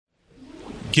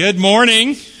Good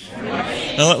morning.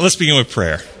 Now, let's begin with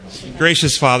prayer.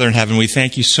 Gracious Father in heaven, we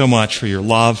thank you so much for your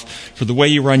love, for the way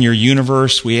you run your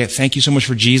universe. We thank you so much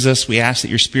for Jesus. We ask that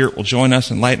your Spirit will join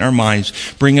us, enlighten our minds,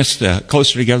 bring us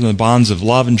closer together in the bonds of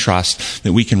love and trust,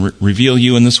 that we can reveal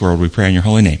you in this world. We pray in your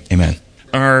holy name. Amen.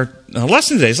 Our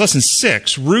lesson today is lesson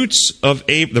 6,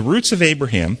 the roots of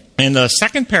Abraham. And the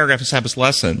second paragraph of Sabbath's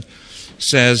lesson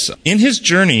says, in his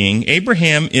journeying,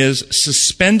 Abraham is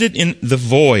suspended in the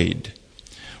void,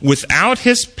 without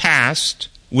his past,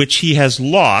 which he has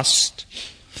lost,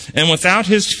 and without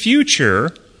his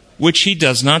future, which he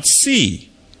does not see.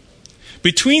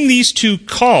 Between these two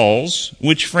calls,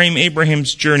 which frame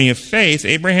Abraham's journey of faith,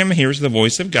 Abraham hears the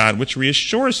voice of God, which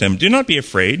reassures him, do not be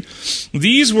afraid.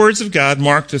 These words of God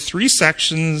mark the 3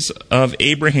 sections of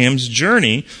Abraham's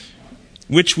journey,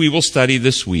 which we will study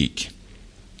this week.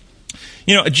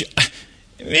 You know,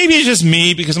 maybe it's just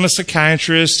me because I'm a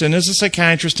psychiatrist, and as a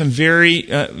psychiatrist I'm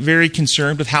very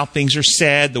concerned with how things are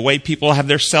said, the way people have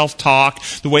their self-talk,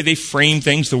 the way they frame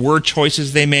things, the word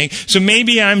choices they make. So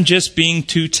maybe I'm just being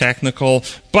too technical,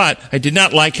 but I did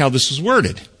not like how this was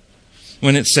worded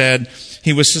when it said,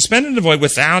 he was suspended in the void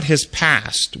without his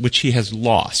past, which he has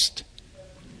lost.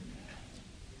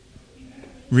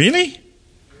 Really?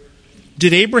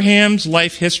 Did Abraham's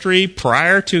life history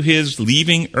prior to his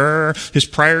leaving Ur, his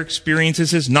prior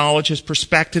experiences, his knowledge, his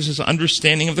perspectives, his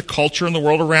understanding of the culture and the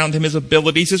world around him, his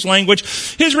abilities, his language,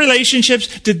 his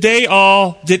relationships,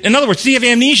 in other words, did he have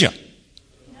amnesia?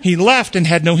 He left and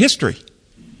had no history.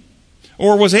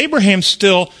 Or was Abraham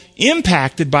still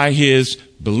impacted by his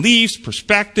beliefs,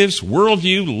 perspectives,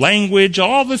 worldview, language,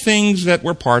 all the things that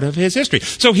were part of his history?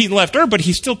 So he left Ur, but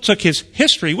he still took his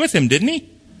history with him, didn't he?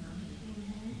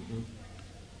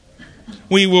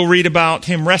 We will read about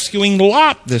him rescuing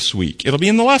Lot this week. It'll be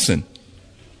in the lesson.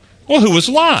 Well, who was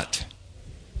Lot?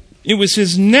 It was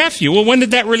his nephew. Well, when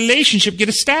did that relationship get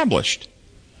established?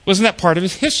 Wasn't that part of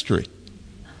his history?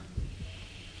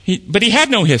 But he had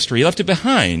no history. He left it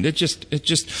behind.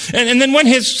 And then when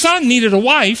his son needed a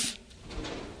wife,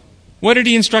 what did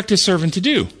he instruct his servant to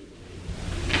do?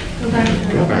 Go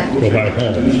back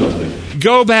home.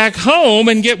 Go back home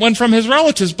and get one from his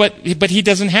relatives, but he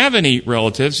doesn't have any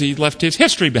relatives. He left his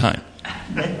history behind.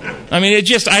 I mean,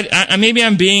 maybe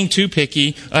I'm being too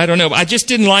picky. I don't know. I just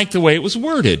didn't like the way it was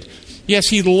worded. Yes,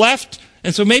 he left,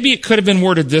 and so maybe it could have been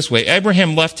worded this way.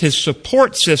 Abraham left his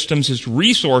support systems, his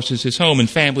resources, his home and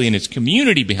family, and his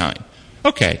community behind.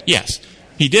 Okay, yes,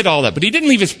 he did all that, but he didn't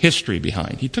leave his history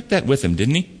behind. He took that with him,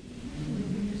 didn't he?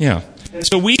 Yeah.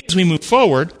 So as we move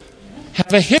forward,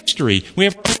 have a history. We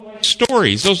have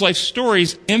stories. Those life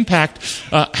stories impact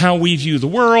how we view the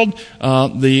world,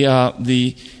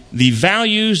 the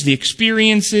values, the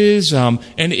experiences, and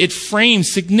it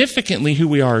frames significantly who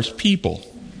we are as people.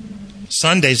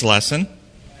 Sunday's lesson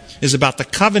is about the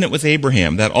covenant with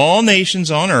Abraham, that all nations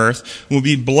on earth will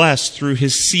be blessed through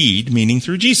his seed, meaning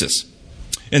through Jesus.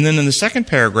 And then in the second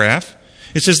paragraph,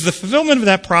 it says the fulfillment of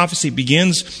that prophecy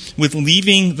begins with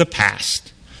leaving the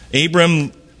past.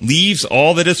 Abram leaves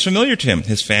all that is familiar to him,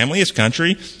 his family, his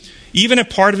country, even a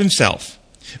part of himself.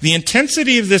 The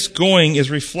intensity of this going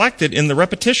is reflected in the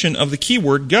repetition of the key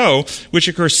word go, which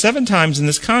occurs 7 times in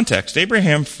this context.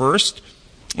 Abraham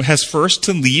has first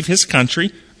to leave his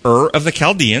country, Ur of the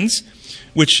Chaldeans,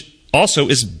 which also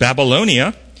is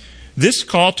Babylonia. This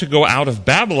call to go out of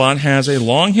Babylon has a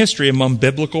long history among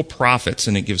biblical prophets,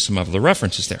 and it gives some of the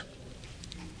references there.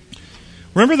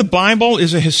 Remember, the Bible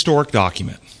is a historic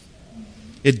document.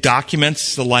 It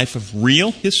documents the life of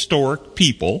real historic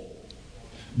people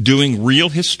doing real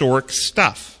historic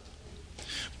stuff.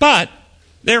 But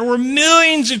there were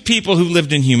millions of people who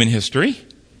lived in human history,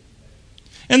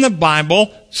 and the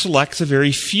Bible selects a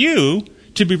very few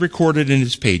to be recorded in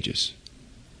its pages.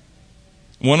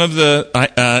 One of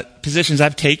the positions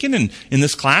I've taken in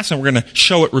this class, and we're going to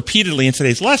show it repeatedly in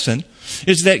today's lesson,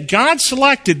 is that God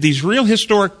selected these real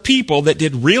historic people that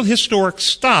did real historic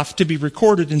stuff to be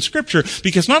recorded in Scripture,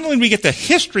 because not only do we get the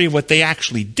history of what they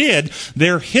actually did,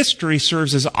 their history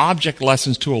serves as object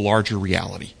lessons to a larger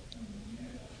reality.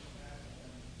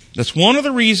 That's one of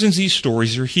the reasons these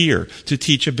stories are here, to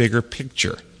teach a bigger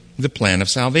picture, the plan of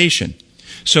salvation.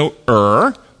 So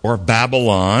Ur, or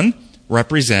Babylon,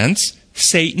 represents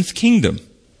Satan's kingdom.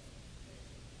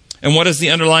 And what is the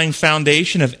underlying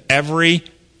foundation of every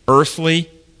the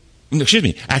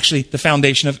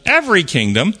foundation of every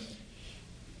kingdom,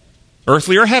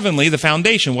 earthly or heavenly, the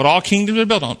foundation, what all kingdoms are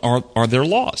built on, are their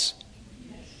laws.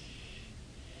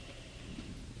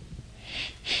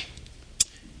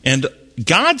 And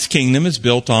God's kingdom is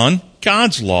built on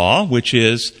God's law, which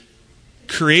is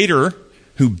Creator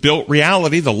who built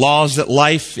reality, the laws that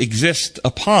life exists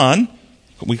upon.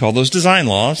 We call those design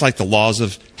laws, like the laws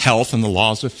of health and the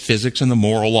laws of physics and the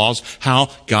moral laws, how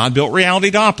God built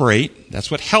reality to operate. That's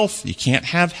what health, you can't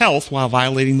have health while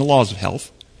violating the laws of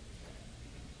health.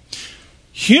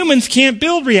 Humans can't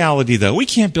build reality, though. We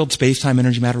can't build space, time,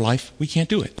 energy, matter, life. We can't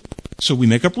do it. So we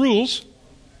make up rules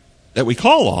that we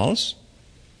call laws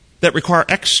that require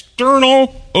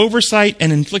external oversight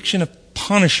and infliction of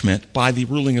punishment by the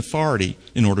ruling authority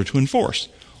in order to enforce.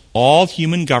 All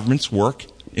human governments work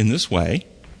in this way.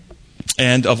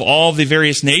 And of all the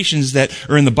various nations that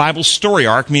are in the Bible story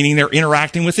arc, meaning they're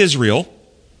interacting with Israel,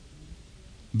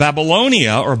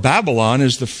 Babylonia or Babylon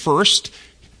is the first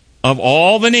of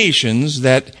all the nations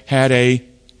that had a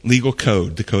legal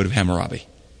code, the Code of Hammurabi.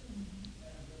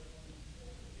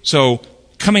 So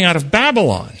coming out of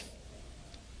Babylon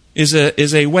is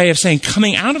a way of saying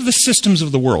coming out of the systems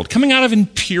of the world, coming out of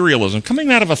imperialism, coming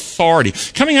out of authority,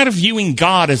 coming out of viewing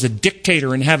God as a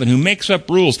dictator in heaven who makes up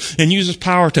rules and uses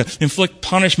power to inflict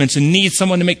punishments and needs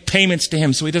someone to make payments to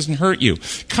him so he doesn't hurt you.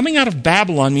 Coming out of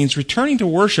Babylon means returning to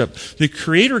worship the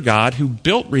Creator God who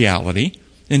built reality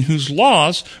and whose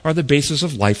laws are the basis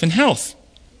of life and health.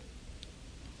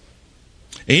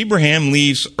 Abraham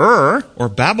leaves Ur, or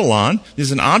Babylon,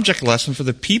 is an object lesson for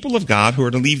the people of God who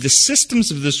are to leave the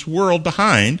systems of this world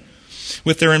behind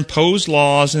with their imposed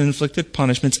laws and inflicted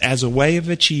punishments as a way of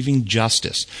achieving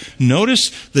justice. Notice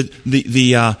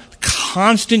the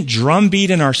constant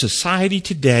drumbeat in our society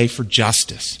today for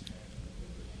justice.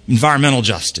 Environmental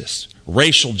justice,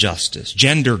 racial justice,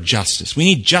 gender justice. We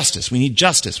need justice, we need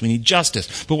justice, we need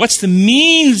justice. But what's the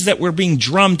means that we're being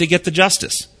drummed to get the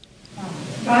justice?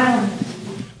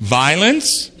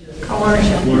 Violence,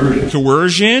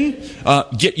 coercion,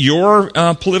 get your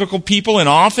political people in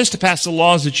office to pass the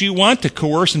laws that you want, to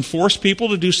coerce and force people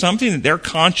to do something that their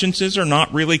consciences are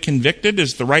not really convicted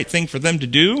is the right thing for them to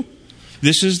do.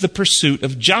 This is the pursuit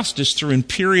of justice through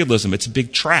imperialism. It's a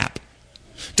big trap.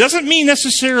 Doesn't mean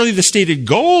necessarily the stated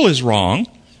goal is wrong.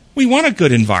 We want a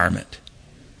good environment.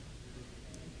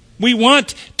 We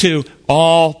want to,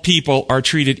 all people are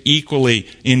treated equally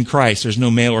in Christ. There's no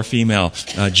male or female,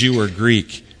 Jew or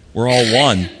Greek. We're all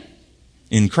one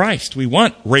in Christ. We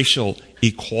want racial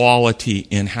equality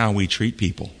in how we treat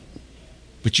people.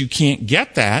 But you can't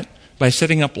get that by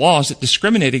setting up laws that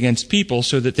discriminate against people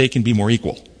so that they can be more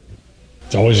equal.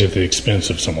 It's always at the expense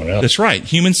of someone else. That's right.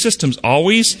 Human systems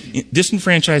always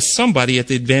disenfranchise somebody at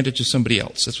the advantage of somebody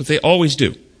else. That's what they always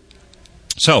do.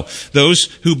 So, those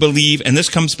who believe, and this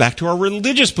comes back to our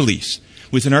religious beliefs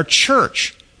within our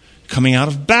church, coming out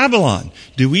of Babylon.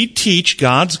 Do we teach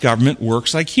God's government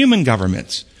works like human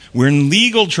governments? We're in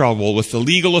legal trouble with the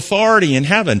legal authority in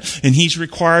heaven, and he's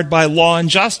required by law and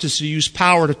justice to use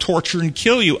power to torture and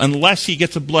kill you unless he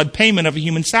gets a blood payment of a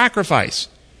human sacrifice.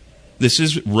 This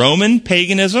is Roman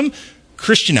paganism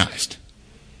Christianized,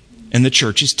 and the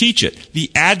churches teach it.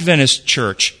 The Adventist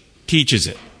church teaches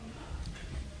it.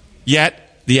 Yet,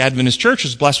 the Adventist church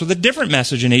was blessed with a different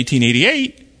message in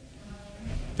 1888,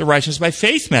 the righteousness by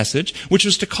faith message, which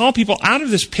was to call people out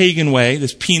of this pagan way,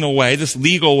 this penal way, this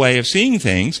legal way of seeing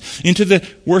things, into the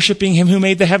worshiping him who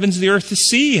made the heavens, the earth, the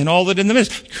sea, and all that in them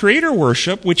is. Creator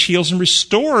worship, which heals and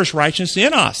restores righteousness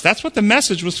in us. That's what the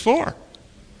message was for.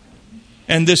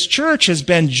 And this church has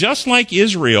been just like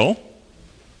Israel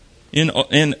in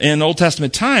Old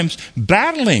Testament times,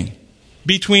 battling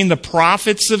between the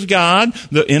prophets of God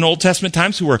in Old Testament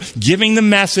times who were giving the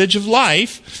message of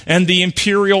life and the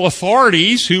imperial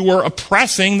authorities who were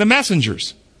oppressing the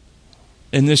messengers.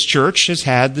 And this church has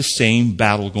had the same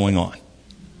battle going on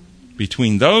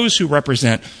between those who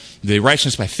represent the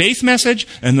righteousness by faith message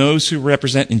and those who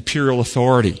represent imperial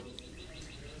authority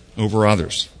over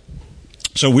others.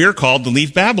 So we're called to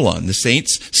leave Babylon. The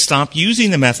saints stop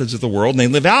using the methods of the world and they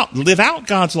live out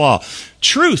God's law.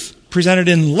 Truth presented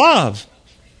in love,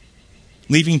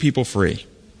 leaving people free.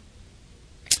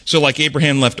 So like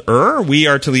Abraham left Ur, we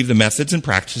are to leave the methods and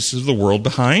practices of the world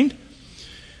behind.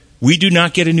 We do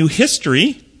not get a new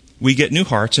history. We get new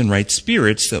hearts and right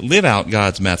spirits that live out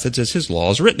God's methods as his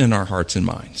law is written in our hearts and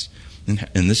minds.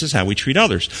 And this is how we treat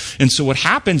others. And so what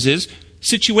happens is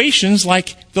situations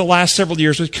like the last several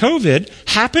years with COVID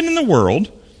happen in the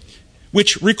world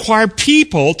which require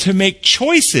people to make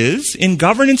choices in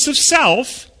governance of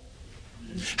self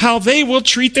how they will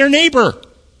treat their neighbor.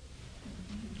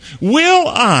 Will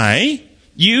I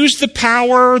use the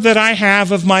power that I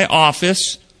have of my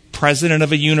office, president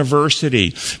of a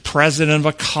university, president of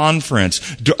a conference,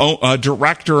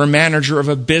 director or manager of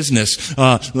a business,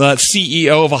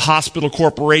 CEO of a hospital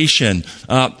corporation,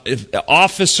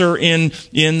 officer in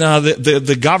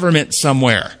the government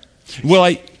somewhere? Will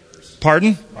I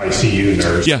Pardon? ICU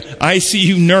nurse. Yeah,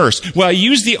 ICU nurse. Well, I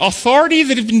use the authority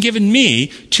that has been given me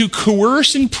to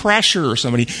coerce and pressure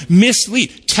somebody,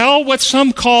 mislead, tell what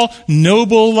some call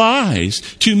noble lies,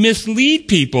 to mislead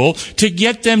people, to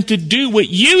get them to do what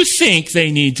you think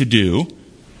they need to do,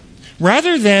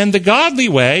 rather than the godly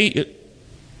way.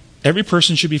 Every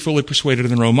person should be fully persuaded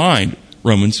in their own mind.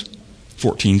 Romans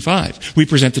 14:5. We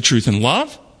present the truth in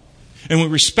love, and we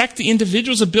respect the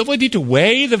individual's ability to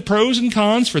weigh the pros and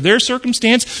cons for their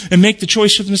circumstance and make the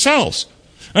choice for themselves.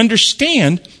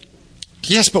 Understand,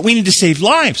 yes, but we need to save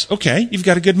lives. Okay, you've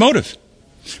got a good motive.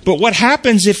 But what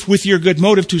happens if, with your good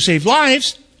motive to save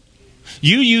lives,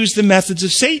 you use the methods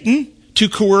of Satan to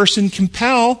coerce and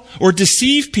compel or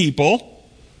deceive people?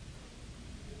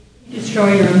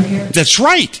 Destroy your own character. That's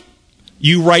right.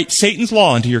 You write Satan's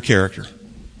law into your character.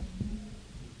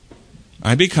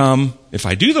 If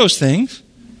I do those things,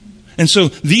 and so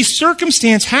these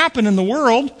circumstances happen in the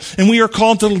world, and we are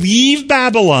called to leave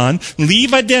Babylon,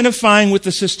 leave identifying with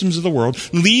the systems of the world,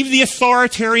 leave the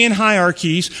authoritarian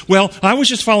hierarchies. Well, I was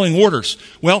just following orders.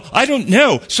 Well, I don't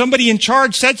know. Somebody in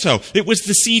charge said so. It was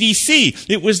the CDC.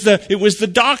 It was the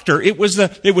doctor. It was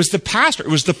the pastor.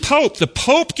 It was the Pope. The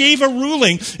Pope gave a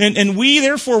ruling, and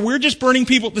we're just burning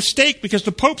people at the stake because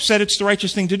the Pope said it's the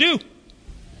righteous thing to do.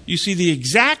 You see the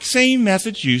exact same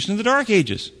methods used in the Dark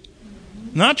Ages.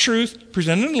 Not truth,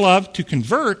 presented in love to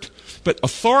convert, but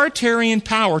authoritarian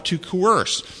power to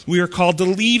coerce. We are called to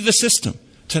leave the system,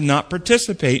 to not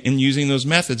participate in using those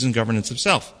methods in governance of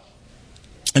self.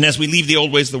 And as we leave the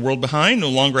old ways of the world behind, no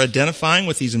longer identifying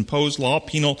with these imposed law,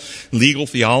 penal, legal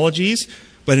theologies,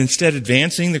 but instead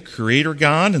advancing the Creator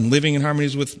God and living in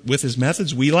harmony with His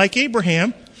methods, we, like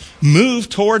Abraham, move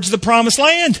towards the promised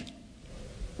land.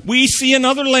 We see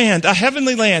another land, a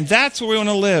heavenly land. That's where we want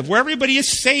to live, where everybody is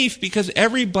safe because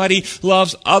everybody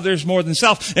loves others more than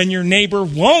self. And your neighbor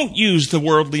won't use the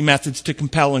worldly methods to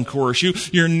compel and coerce you.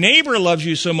 Your neighbor loves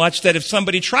you so much that if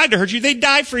somebody tried to hurt you, they'd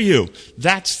die for you.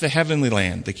 That's the heavenly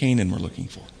land, the Canaan we're looking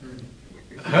for.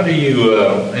 How do you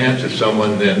answer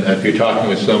someone then if you're talking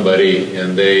with somebody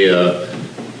and they,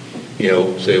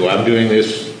 say, well, I'm doing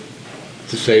this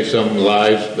to save some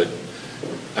lives, but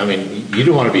I mean, you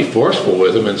don't want to be forceful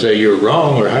with them and say you're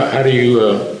wrong, or how do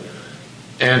you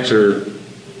answer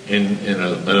in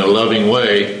a loving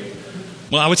way?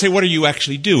 Well, I would say, what are you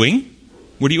actually doing?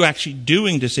 What are you actually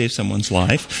doing to save someone's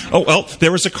life? Oh, well,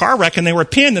 there was a car wreck and they were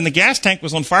pinned and the gas tank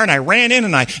was on fire and I ran in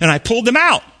and I pulled them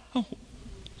out. Oh,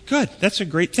 good. That's a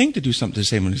great thing to do something to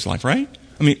save someone's life, right?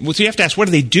 I mean, so you have to ask, what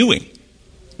are they doing?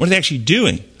 What are they actually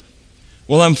doing?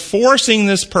 Well, I'm forcing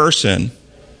this person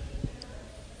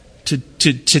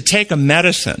to take a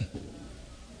medicine.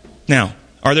 Now,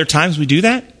 are there times we do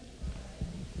that?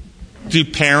 Do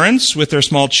parents with their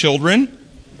small children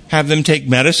have them take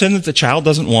medicine that the child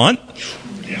doesn't want?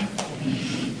 Yeah.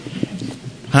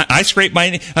 I scrape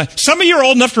my... some of you are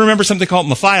old enough to remember something called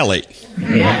methylate.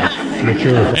 Yeah.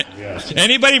 Sure. Yes.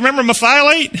 Anybody remember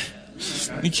methylate?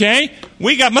 Okay.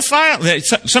 We got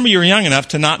methylate. Some of you are young enough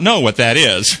to not know what that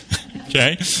is.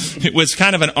 Okay. It was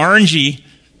kind of an orangey,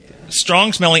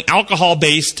 strong-smelling,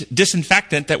 alcohol-based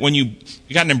disinfectant that when you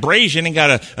got an abrasion and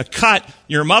got a cut,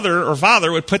 your mother or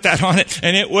father would put that on it,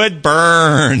 and it would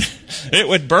burn. It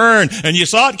would burn. And you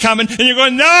saw it coming, and you're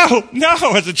going, no,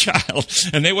 as a child.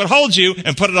 And they would hold you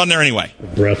and put it on there anyway. The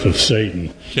breath of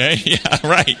Satan. Okay, yeah,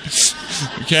 right.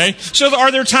 Okay, so are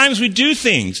there times we do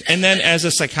things? And then as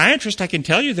a psychiatrist, I can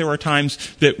tell you there are times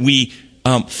that we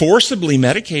forcibly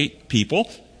medicate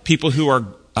people who are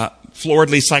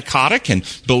floridly psychotic and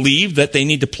believe that they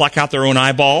need to pluck out their own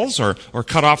eyeballs or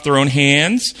cut off their own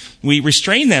hands. We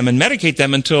restrain them and medicate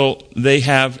them until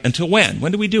when?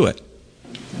 When do we do it?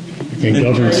 They can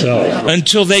govern self.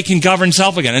 Until they can govern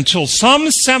self again. Until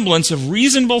some semblance of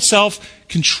reasonable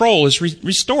self-control is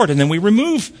restored. And then we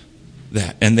remove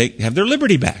that and they have their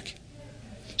liberty back.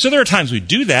 So there are times we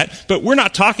do that, but we're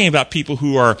not talking about people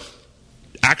who are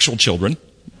actual children,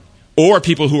 or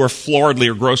people who are floridly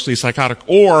or grossly psychotic,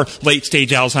 or late-stage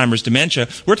Alzheimer's dementia.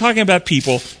 We're talking about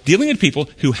dealing with people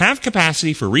who have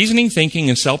capacity for reasoning, thinking,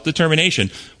 and self-determination.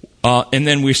 And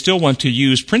then we still want to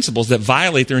use principles that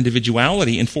violate their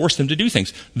individuality and force them to do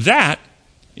things. That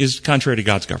is contrary to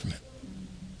God's government.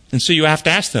 And so you have to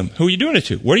ask them, who are you doing it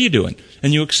to? What are you doing?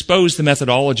 And you expose the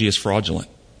methodology as fraudulent.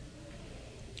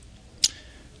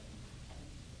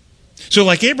 So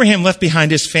like Abraham left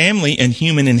behind his family and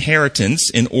human inheritance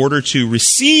in order to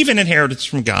receive an inheritance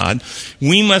from God,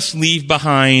 we must leave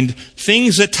behind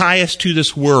things that tie us to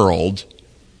this world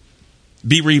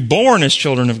be reborn as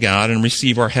children of God and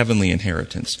receive our heavenly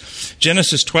inheritance.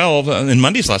 Genesis 12, in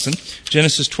Monday's lesson,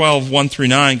 Genesis 12, 1 through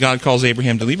 9, God calls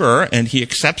Abraham to leave Ur, and he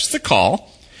accepts the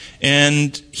call,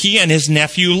 and he and his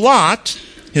nephew Lot,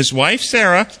 his wife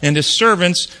Sarah, and his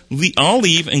servants all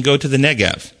leave and go to the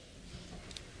Negev.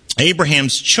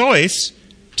 Abraham's choice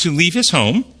to leave his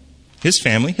home, his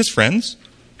family, his friends,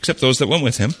 except those that went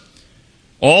with him,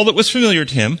 all that was familiar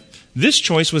to him, this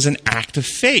choice was an act of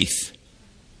faith.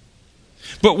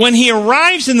 But when he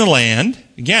arrives in the land,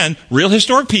 again, real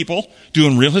historic people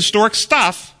doing real historic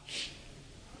stuff,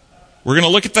 we're going to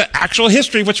look at the actual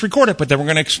history of what's recorded, but then we're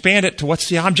going to expand it to what's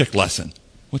the object lesson.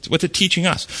 What's it teaching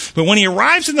us? But when he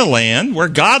arrives in the land where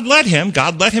God led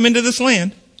him into this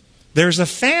land, there's a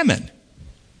famine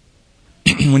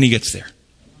when he gets there.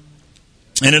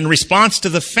 And in response to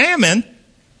the famine,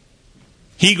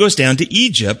 he goes down to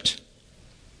Egypt,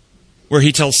 where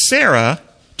he tells Sarah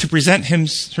to present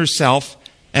herself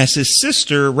as his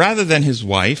sister rather than his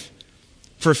wife,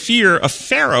 for fear of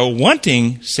Pharaoh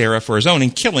wanting Sarah for his own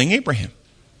and killing Abraham.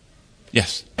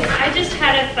 Yes? I just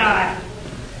had a thought.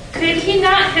 Could he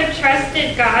not have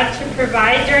trusted God to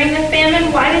provide during the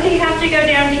famine? Why did he have to go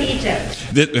down to Egypt?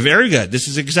 Very good. This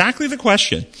is exactly the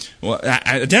question.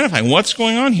 Identifying what's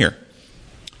going on here.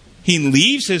 He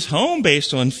leaves his home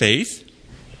based on faith.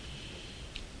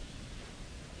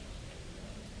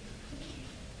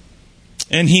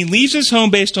 And he leaves his home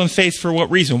based on faith for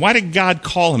what reason? Why did God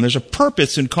call him? There's a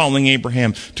purpose in calling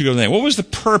Abraham to go there. What was the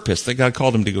purpose that God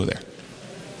called him to go there?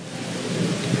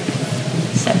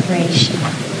 Separation.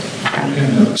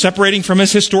 Separating from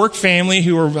his historic family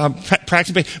who were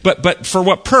practicing. But for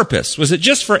what purpose? Was it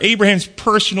just for Abraham's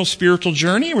personal spiritual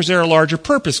journey, or was there a larger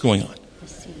purpose going on?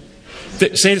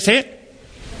 Say it.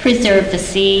 Preserve the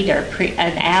seed, or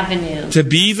an avenue. To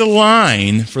be the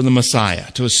line for the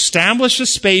Messiah, to establish a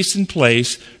space and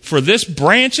place for this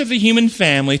branch of the human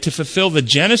family to fulfill the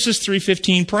Genesis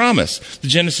 3:15 promise. The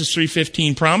Genesis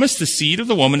 3:15 promise, the seed of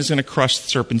the woman is going to crush the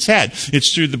serpent's head.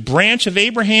 It's through the branch of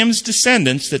Abraham's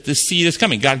descendants that this seed is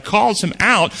coming. God calls him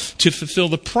out to fulfill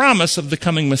the promise of the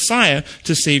coming Messiah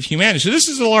to save humanity. So this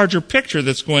is a larger picture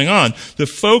that's going on. The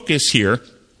focus here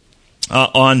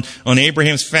on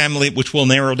Abraham's family, which will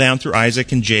narrow down through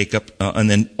Isaac and Jacob, and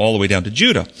then all the way down to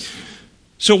Judah.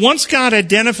 So once God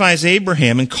identifies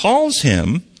Abraham and calls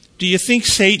him, do you think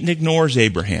Satan ignores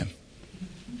Abraham?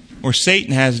 Or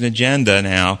Satan has an agenda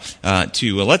now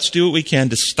to let's do what we can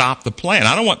to stop the plan.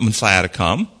 I don't want Messiah to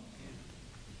come.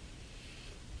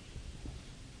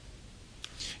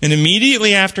 And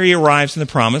immediately after he arrives in the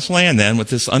promised land, then,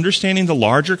 with this understanding the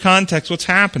larger context, what's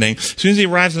happening, as soon as he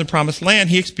arrives in the promised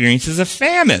land, he experiences a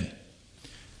famine.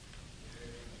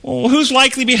 Well, who's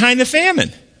likely behind the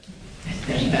famine?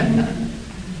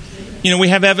 We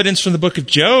have evidence from the book of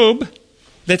Job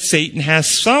that Satan has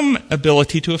some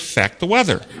ability to affect the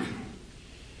weather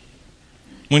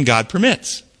when God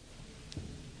permits.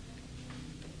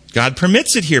 God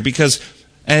permits it here because,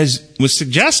 as was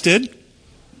suggested,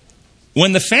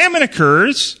 when the famine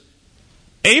occurs,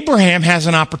 Abraham has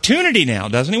an opportunity now,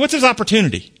 doesn't he? What's his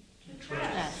opportunity?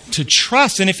 To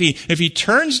trust. And if he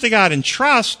turns to God and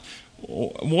trust,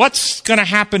 what's going to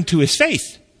happen to his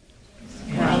faith?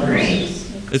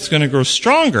 It's going to grow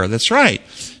stronger. That's right.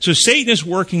 So Satan is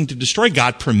working to destroy.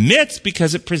 God permits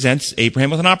because it presents Abraham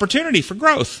with an opportunity for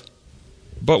growth.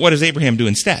 But what does Abraham do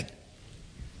instead?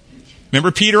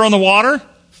 Remember Peter on the water?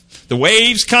 The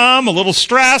waves come, a little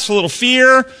stress, a little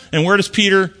fear, and where does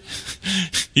Peter?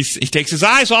 He takes his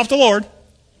eyes off the Lord,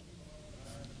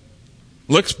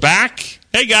 looks back,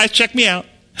 hey guys, check me out,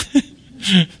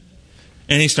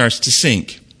 and he starts to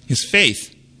sink. His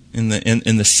faith in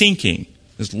the sinking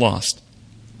is lost.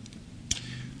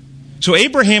 So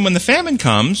Abraham, when the famine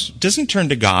comes, doesn't turn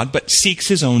to God, but seeks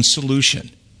his own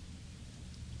solution.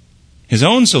 His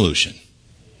own solution.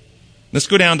 Let's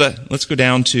go down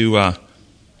to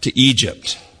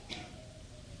Egypt.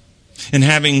 And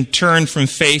having turned from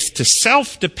faith to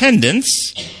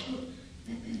self-dependence,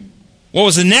 what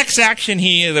was the next action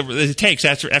he takes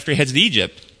after he heads to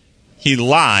Egypt? He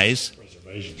lies.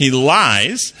 He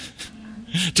lies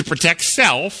to protect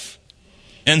self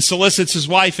and solicits his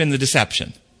wife in the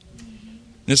deception.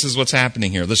 This is what's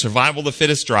happening here. The survival of the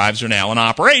fittest drives are now in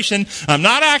operation. I'm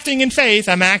not acting in faith.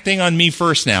 I'm acting on me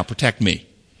first now. Protect me.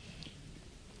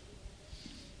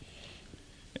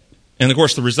 And of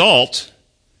course, the result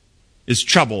is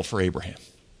trouble for Abraham.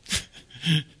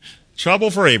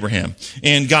 Trouble for Abraham.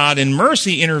 And God in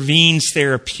mercy intervenes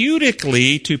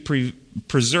therapeutically to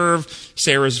preserve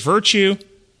Sarah's virtue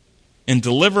and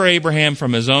deliver Abraham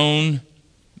from his own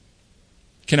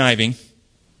conniving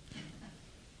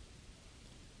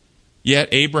Yet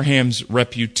Abraham's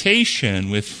reputation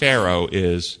with Pharaoh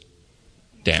is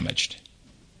damaged.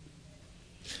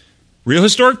 Real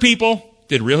historic people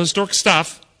did real historic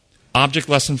stuff. Object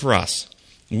lesson for us.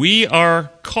 We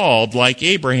are called, like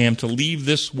Abraham, to leave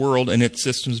this world and its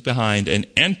systems behind and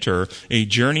enter a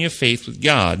journey of faith with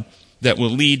God that will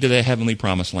lead to the heavenly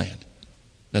promised land.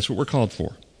 That's what we're called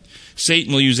for.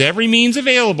 Satan will use every means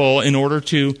available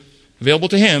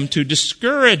to him to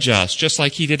discourage us, just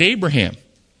like he did Abraham.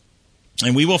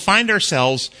 And we will find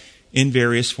ourselves in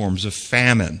various forms of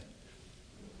famine.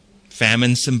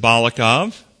 Famine symbolic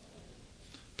of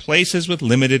places with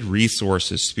limited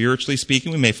resources. Spiritually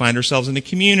speaking, we may find ourselves in a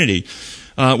community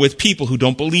with people who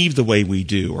don't believe the way we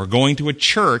do, or going to a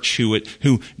church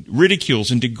who ridicules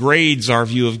and degrades our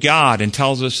view of God and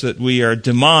tells us that we are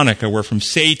demonic or we're from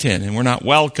Satan and we're not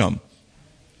welcome.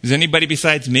 Is anybody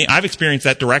besides me? I've experienced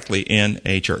that directly in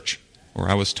a church where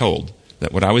I was told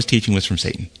that what I was teaching was from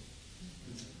Satan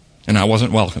and I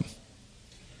wasn't welcome.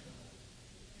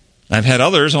 I've had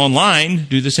others online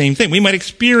do the same thing. We might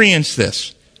experience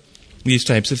these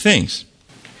types of things.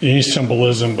 Any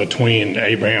symbolism between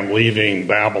Abraham leaving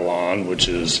Babylon, which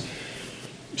is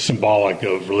symbolic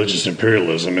of religious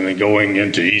imperialism, and then going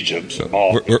into Egypt?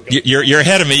 You're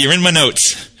ahead of me. You're in my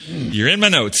notes. You're in my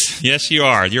notes. Yes, you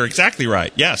are. You're exactly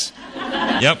right. Yes.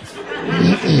 Yep.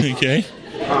 Okay.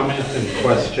 Comment and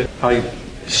question. I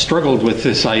struggled with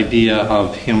this idea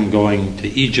of him going to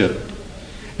Egypt.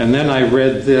 And then I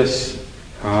read this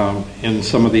in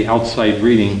some of the outside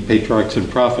reading, Patriarchs and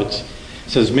Prophets. It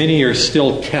says, many are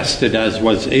still tested as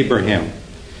was Abraham.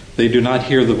 They do not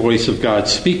hear the voice of God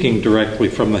speaking directly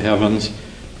from the heavens,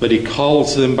 but he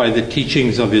calls them by the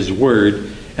teachings of his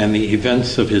word and the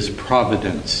events of his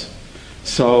providence.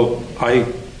 So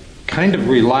I kind of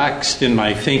relaxed in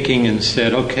my thinking and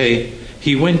said, okay,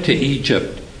 he went to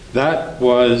Egypt. That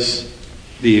was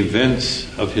the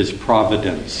events of his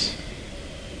providence.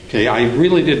 Okay, I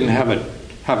really didn't have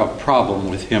a problem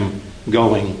with him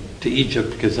going to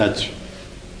Egypt, because that's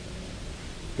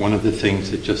one of the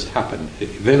things that just happened. The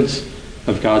events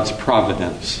of God's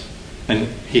providence. And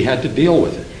he had to deal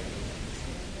with it.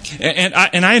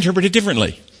 And I interpret it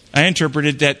differently. I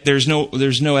interpreted that there's no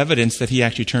evidence that he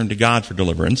actually turned to God for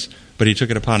deliverance, but he took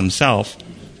it upon himself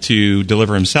to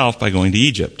deliver himself by going to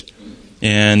Egypt.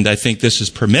 And I think this is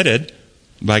permitted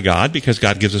by God because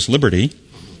God gives us liberty.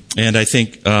 And I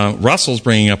think Russell's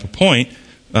bringing up a point.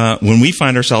 When we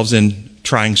find ourselves in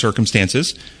trying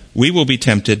circumstances, we will be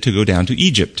tempted to go down to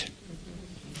Egypt.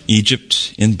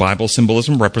 Egypt, in Bible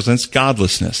symbolism, represents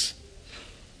godlessness.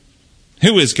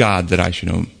 Who is God that I should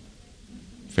know him?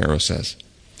 Pharaoh says.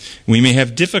 We may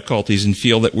have difficulties and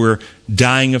feel that we're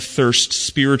dying of thirst,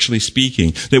 spiritually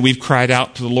speaking, that we've cried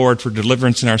out to the Lord for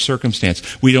deliverance in our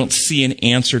circumstance. We don't see an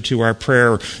answer to our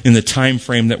prayer in the time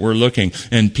frame that we're looking.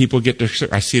 And people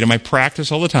I see it in my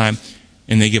practice all the time,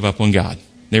 and they give up on God.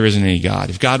 There isn't any God.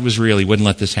 If God was real, he wouldn't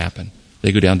let this happen.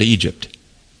 They go down to Egypt,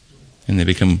 and they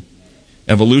become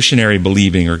evolutionary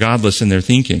believing or godless in their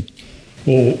thinking.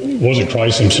 Well, wasn't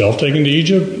Christ himself taken to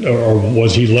Egypt, or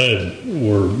was he led?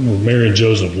 Were Mary and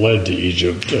Joseph led to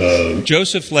Egypt?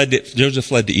 Joseph fled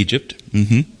to Egypt.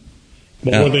 Mm-hmm.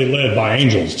 But were they led by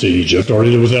angels to Egypt, or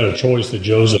was that a choice that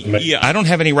Joseph made? Yeah, I don't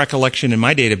have any recollection in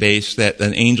my database that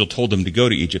an angel told them to go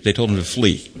to Egypt. They told them to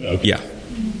flee. Okay. Yeah.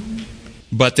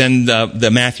 But then the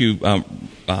Matthew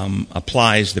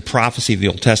applies the prophecy of the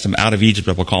Old Testament, out of Egypt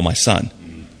I will call my son,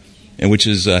 and which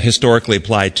is historically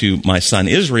applied to my son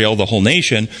Israel, the whole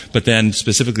nation, but then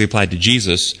specifically applied to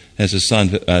Jesus as his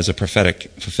son as a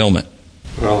prophetic fulfillment.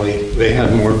 Well, they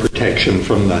had more protection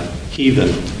from the heathen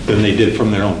than they did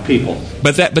from their own people.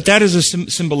 But that is a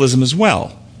symbolism as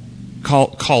well.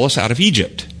 Call us out of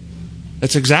Egypt.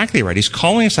 That's exactly right. He's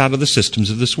calling us out of the systems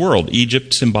of this world.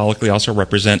 Egypt symbolically also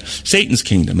represents Satan's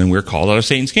kingdom, and we're called out of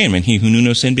Satan's kingdom. And he who knew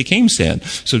no sin became sin.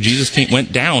 So Jesus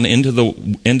went down into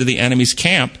the enemy's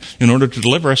camp in order to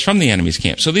deliver us from the enemy's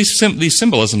camp. So these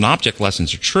symbolism and object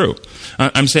lessons are true.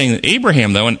 I'm saying that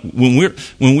Abraham, though, and when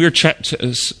we're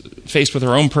faced with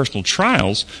our own personal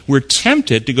trials, we're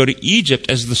tempted to go to Egypt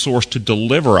as the source to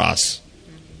deliver us,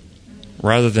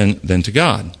 rather than to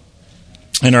God.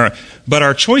 But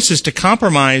our choices to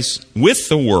compromise with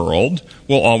the world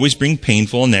will always bring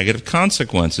painful and negative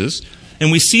consequences.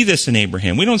 And we see this in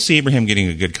Abraham. We don't see Abraham getting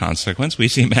a good consequence. We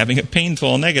see him having a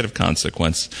painful and negative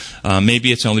consequence.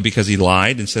 Maybe it's only because he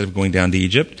lied instead of going down to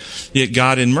Egypt. Yet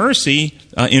God in mercy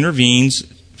intervenes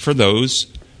for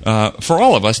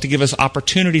all of us, to give us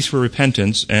opportunities for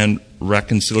repentance and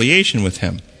reconciliation with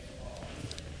him.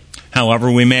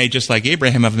 However, we may, just like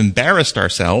Abraham, have embarrassed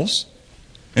ourselves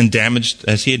And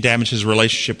as he had damaged his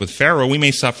relationship with Pharaoh, we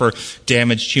may suffer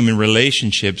damaged human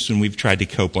relationships when we've tried to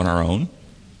cope on our own.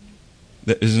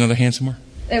 Is another hand somewhere?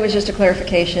 It was just a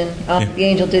clarification. The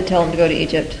angel did tell him to go to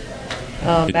Egypt.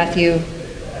 Matthew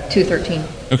 2:13.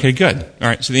 Okay, good. All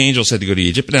right, so the angel said to go to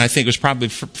Egypt, and I think it was probably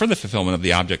for the fulfillment of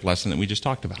the object lesson that we just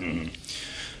talked about.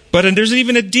 But there's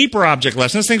even a deeper object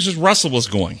lesson. This thing's just Russell was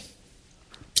going.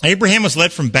 Abraham was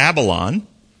led from Babylon.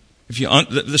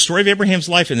 The story of Abraham's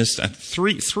life in this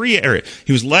three areas.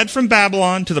 He was led from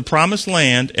Babylon to the promised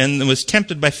land and was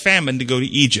tempted by famine to go to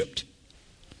Egypt.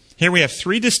 Here we have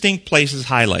three distinct places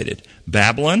highlighted: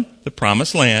 Babylon, the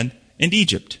promised land, and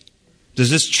Egypt. Does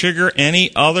this trigger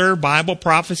any other Bible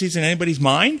prophecies in anybody's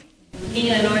mind?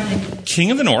 King of the North.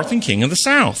 King of the North and King of the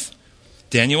South.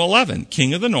 Daniel 11,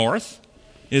 King of the North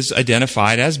is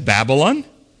identified as Babylon,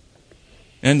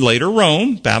 and later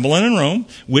Rome, Babylon and Rome,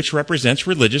 which represents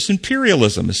religious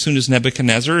imperialism. As soon as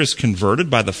Nebuchadnezzar is converted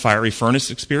by the fiery furnace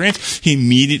experience, he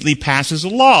immediately passes a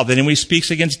law that anyone who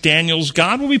speaks against Daniel's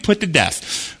God will be put to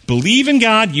death. Believe in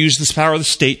God, use this power of the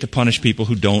state to punish people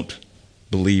who don't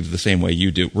believe the same way you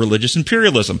do. Religious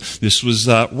imperialism. This was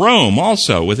Rome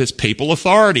also, with its papal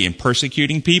authority and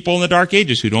persecuting people in the Dark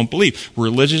Ages who don't believe.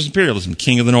 Religious imperialism,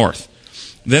 King of the North.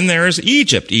 Then there's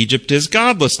Egypt. Egypt is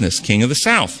godlessness, King of the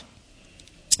South.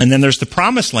 And then there's the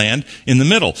promised land in the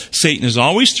middle. Satan has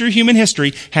always, through human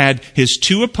history, had his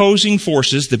two opposing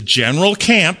forces. The general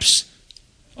camps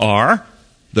are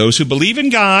those who believe in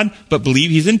God, but believe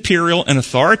he's imperial and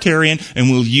authoritarian and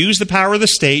will use the power of the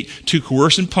state to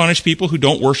coerce and punish people who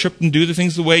don't worship and do the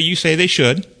things the way you say they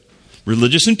should.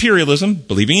 Religious imperialism,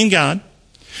 believing in God.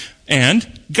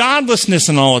 And godlessness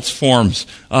in all its forms,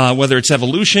 whether it's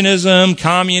evolutionism,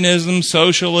 communism,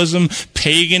 socialism,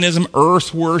 paganism,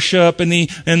 earth worship, and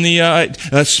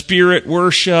the spirit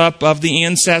worship of the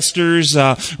ancestors,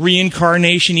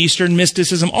 reincarnation, Eastern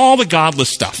mysticism, all the godless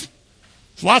stuff.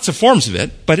 There's lots of forms of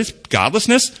it, but it's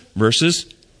godlessness versus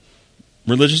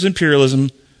religious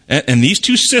imperialism. And these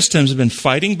two systems have been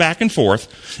fighting back and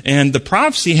forth, and the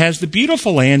prophecy has the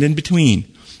beautiful land in between.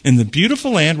 And the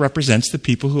beautiful land represents the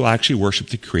people who actually worship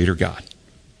the Creator God.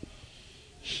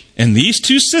 And these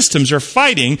two systems are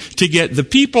fighting to get the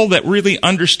people that really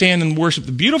understand and worship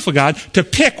the beautiful God to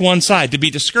pick one side, to be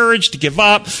discouraged, to give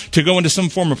up, to go into some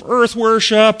form of earth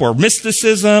worship or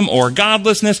mysticism or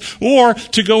godlessness, or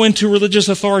to go into religious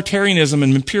authoritarianism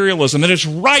and imperialism. And it's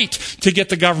right to get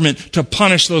the government to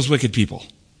punish those wicked people.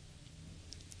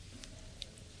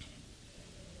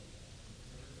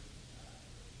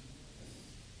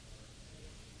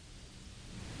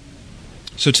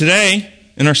 So today,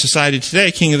 in our society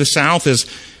today, King of the South is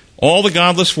all the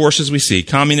godless forces we see.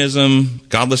 Communism,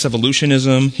 godless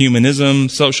evolutionism, humanism,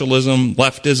 socialism,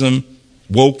 leftism,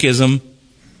 wokeism.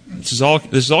 This is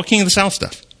all King of the South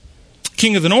stuff.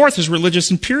 King of the North is religious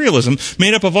imperialism,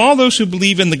 made up of all those who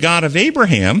believe in the God of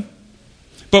Abraham,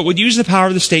 but would use the power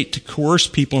of the state to coerce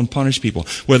people and punish people.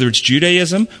 Whether it's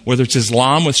Judaism, whether it's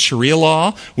Islam with Sharia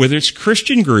law, whether it's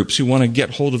Christian groups who want to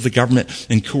get hold of the government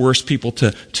and coerce people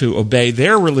to obey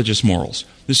their religious morals.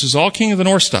 This is all King of the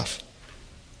North stuff.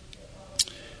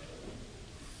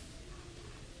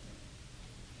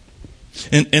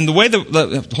 And the way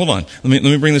hold on, let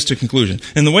me bring this to a conclusion.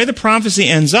 And the way the prophecy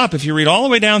ends up, if you read all the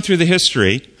way down through the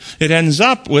history, it ends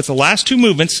up with the last two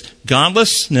movements: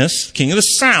 godlessness, King of the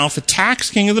South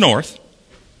attacks King of the North,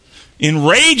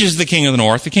 enrages the King of the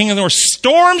North. The King of the North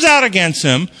storms out against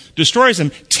him, destroys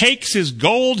him, takes his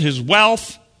gold, his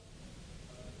wealth,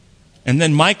 and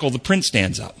then Michael, the prince,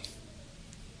 stands up.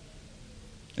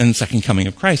 And the second coming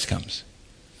of Christ comes.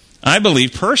 I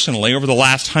believe personally, over the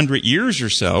last 100 years or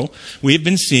so, we've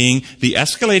been seeing the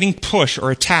escalating push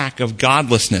or attack of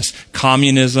godlessness,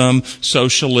 communism,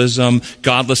 socialism,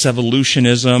 godless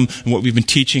evolutionism, and what we've been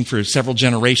teaching for several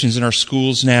generations in our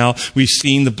schools now. We've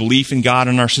seen the belief in God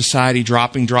in our society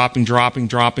dropping. In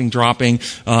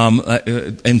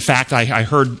fact, I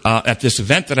heard at this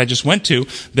event that I just went to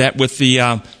that was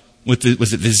it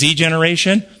the Z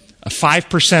generation?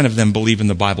 5% of them believe in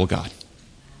the Bible God.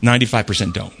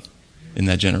 95% don't. In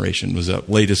that generation was the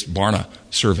latest Barna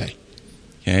survey.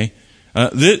 Okay,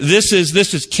 this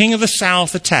is King of the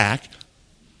South attack,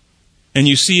 and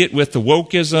you see it with the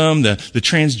wokeism, the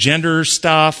transgender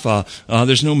stuff.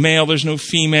 There's no male, there's no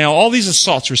female. All these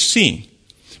assaults we're seeing,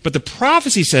 but the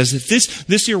prophecy says that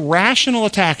this irrational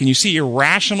attack, and you see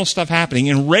irrational stuff happening,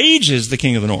 enrages the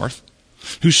King of the North,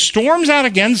 who storms out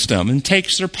against them and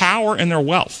takes their power and their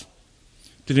wealth.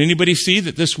 Did anybody see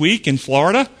that this week in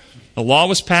Florida? A law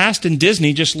was passed and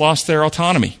Disney just lost their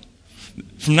autonomy.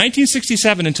 from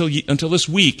 1967 until this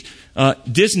week,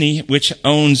 Disney, which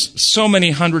owns so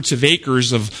many hundreds of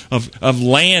acres of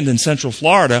land in Central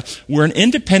Florida, were an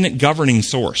independent governing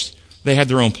source. They had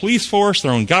their own police force,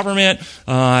 their own government.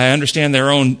 I understand their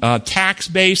own tax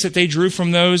base that they drew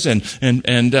from those, and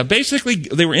basically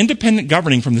they were independent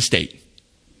governing from the state.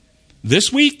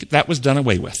 This week, that was done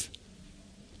away with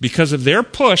because of their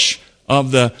push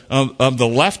of the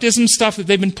leftism stuff that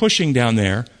they've been pushing down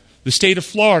there. The state of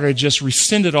Florida just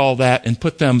rescinded all that and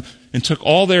took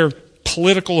all their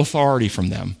political authority from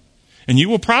them. And you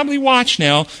will probably watch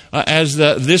now as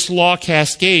this law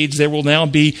cascades. There will now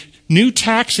be new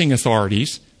taxing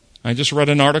authorities. I just read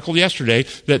an article yesterday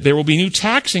that there will be new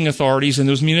taxing authorities in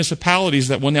those municipalities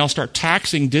that will now start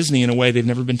taxing Disney in a way they've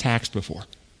never been taxed before,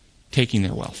 taking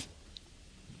their wealth.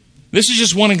 This is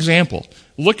just one example.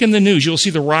 Look in the news. You'll see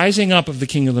the rising up of the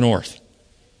King of the North,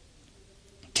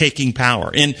 taking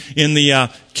power. In the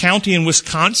county in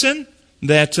Wisconsin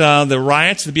that the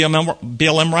riots, the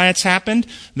BLM riots happened,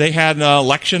 they had an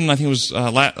election, I think it was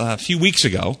a few weeks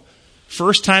ago.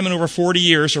 First time in over 40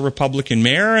 years, a Republican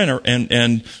mayor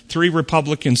and 3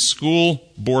 Republican school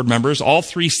board members. All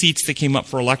 3 seats that came up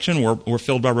for election were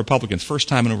filled by Republicans. First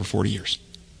time in over 40 years.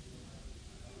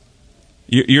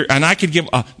 And I could give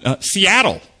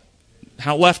Seattle.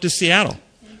 How left is Seattle?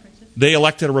 They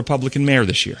elected a Republican mayor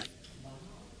this year.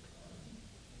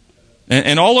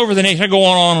 And all over the nation, I go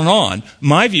on and on.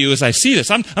 My view as I see this,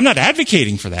 I'm not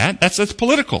advocating for that. That's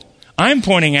political. I'm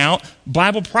pointing out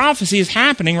Bible prophecy is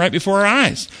happening right before our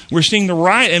eyes. We're seeing the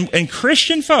riot, and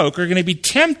Christian folk are going to be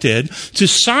tempted to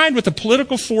side with the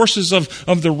political forces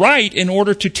of the right in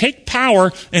order to take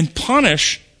power and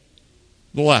punish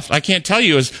the left. I can't tell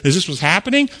you, as this was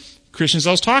happening, Christians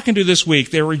I was talking to this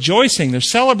week, they're rejoicing, they're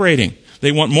celebrating.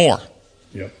 They want more.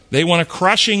 Yep. They want a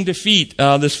crushing defeat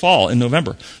this fall in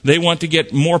November. They want to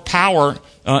get more power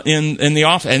in the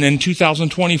office. And in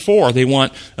 2024, they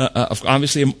want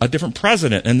obviously a different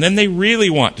president. And then they really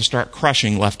want to start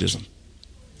crushing leftism.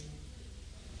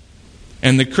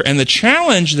 And the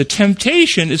challenge, the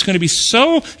temptation is going to be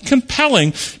so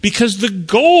compelling because the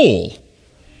goal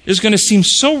is going to seem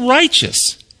so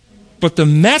righteous, but the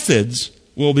methods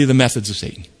will be the methods of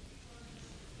Satan.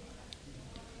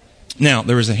 Now,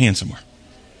 there is a hand somewhere.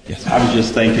 Yes. I was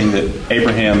just thinking that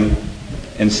Abraham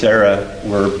and Sarah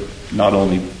were not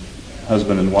only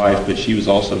husband and wife, but she was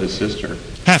also his sister.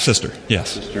 Half-sister,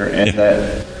 yes. Sister, and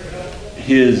that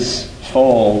his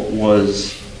fall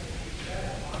was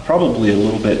probably a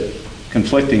little bit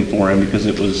conflicting for him because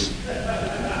it was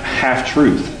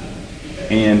half-truth.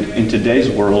 And in today's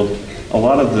world, a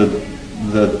lot of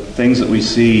the things that we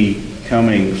see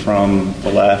coming from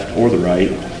the left or the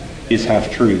right is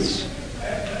half-truths.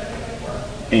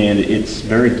 And it's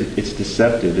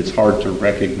deceptive. It's hard to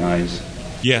recognize.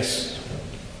 Yes.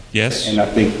 And I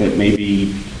think that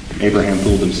maybe Abraham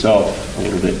fooled himself a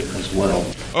little bit as well.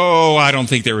 Oh, I don't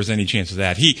think there was any chance of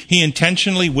that. He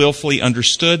intentionally, willfully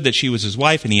understood that she was his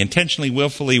wife, and he intentionally,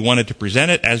 willfully wanted to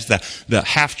present it as the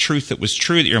half-truth that was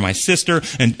true, that you're my sister,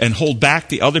 and hold back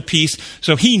the other piece.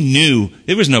 So he knew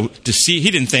there was no deceit.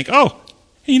 He didn't think, oh,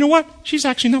 hey, you know what? She's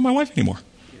actually not my wife anymore.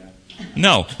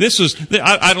 No, this was,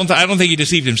 I don't think he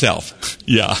deceived himself.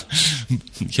 Yeah.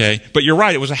 Okay. But you're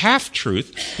right, it was a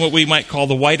half-truth, what we might call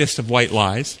the whitest of white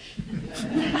lies.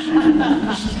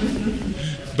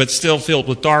 But still filled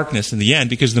with darkness in the end,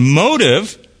 because the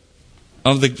motive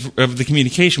of the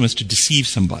communication was to deceive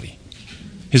somebody.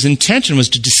 His intention was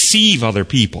to deceive other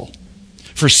people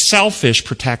for selfish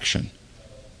protection.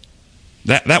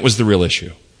 That was the real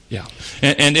issue. Yeah.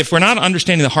 And if we're not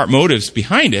understanding the heart motives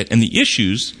behind it and the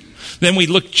issues, then we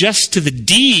look just to the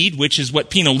deed, which is what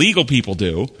penal legal people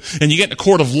do. And you get in a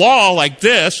court of law like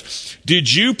this.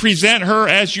 Did you present her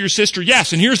as your sister?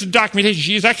 Yes. And here's the documentation.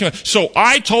 She is actually. So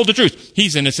I told the truth.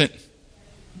 He's innocent.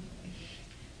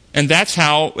 And that's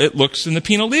how it looks in the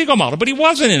penal legal model. But he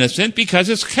wasn't innocent because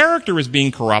his character was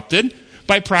being corrupted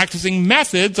by practicing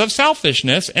methods of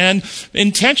selfishness and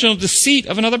intentional deceit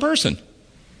of another person.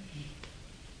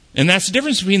 And that's the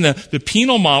difference between the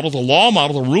penal model, the law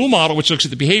model, the rule model, which looks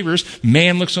at the behaviors.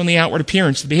 Man looks on the outward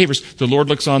appearance, the behaviors. The Lord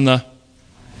looks on the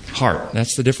heart.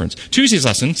 That's the difference. Tuesday's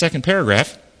lesson, second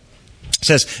paragraph,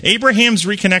 says, Abraham's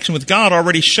reconnection with God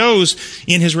already shows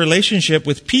in his relationship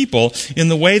with people in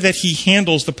the way that he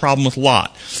handles the problem with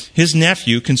Lot, his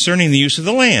nephew, concerning the use of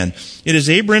the land. It is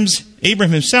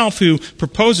Abraham himself, who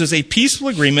proposes a peaceful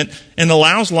agreement and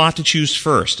allows Lot to choose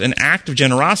first, an act of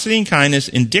generosity and kindness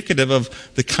indicative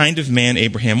of the kind of man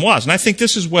Abraham was. And I think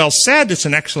this is well said. It's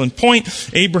an excellent point.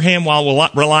 Abraham, while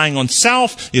relying on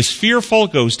self, is fearful,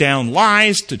 goes down,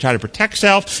 lies to try to protect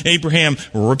self. Abraham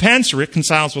repents,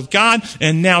 reconciles with God,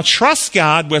 and now trusts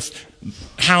God with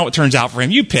how it turns out for him.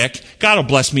 You pick. God will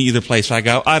bless me either place I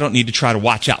go. I don't need to try to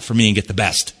watch out for me and get the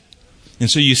best. And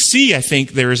so you see, I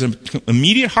think, there is an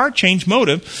immediate heart change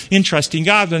motive in trusting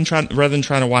God rather than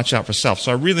trying to watch out for self.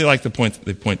 So I really like the point that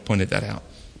they pointed that out.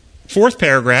 Fourth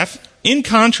paragraph. In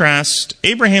contrast,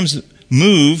 Abraham's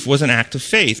move was an act of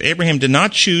faith. Abraham did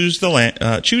not choose the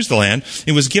land.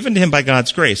 It was given to him by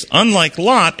God's grace. Unlike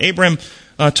Lot, Abraham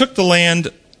took the land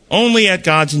only at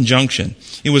God's injunction.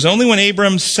 It was only when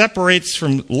Abram separates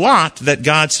from Lot that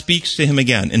God speaks to him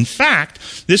again. In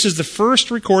fact, this is the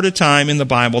first recorded time in the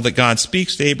Bible that God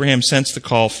speaks to Abraham since the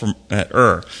call from at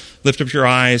Ur. Lift up your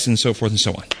eyes, and so forth and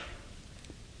so on.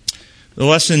 The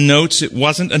lesson notes it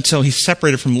wasn't until he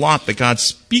separated from Lot that God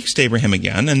speaks to Abraham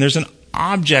again, and there's an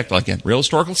object, again, real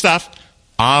historical stuff,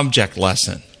 object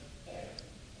lesson.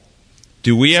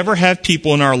 Do we ever have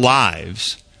people in our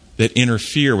lives that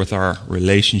interfere with our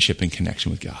relationship and connection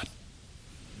with God?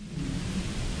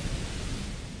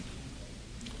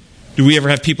 Do we ever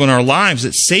have people in our lives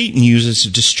that Satan uses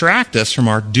to distract us from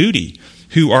our duty,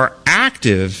 who are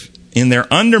active in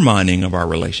their undermining of our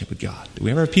relationship with God? Do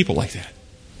we ever have people like that?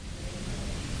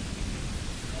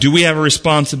 Do we have a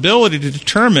responsibility to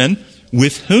determine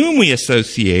with whom we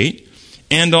associate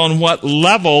and on what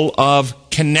level of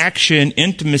connection,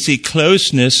 intimacy,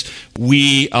 closeness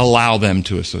we allow them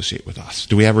to associate with us?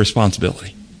 Do we have a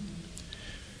responsibility?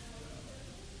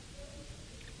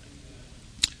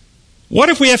 What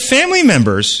if we have family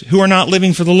members who are not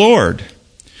living for the Lord?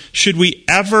 Should we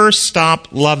ever stop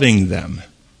loving them?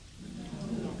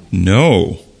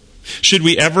 No. Should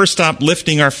we ever stop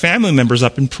lifting our family members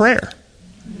up in prayer?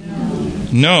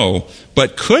 No.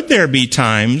 But could there be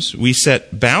times we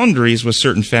set boundaries with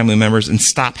certain family members and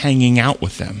stop hanging out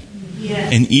with them?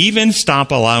 Yes. And even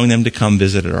stop allowing them to come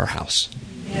visit at our house?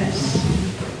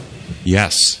 Yes.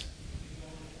 Yes.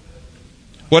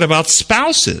 What about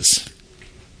spouses?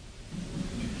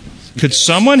 Could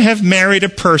someone have married a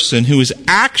person who is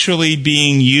actually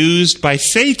being used by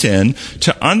Satan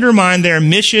to undermine their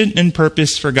mission and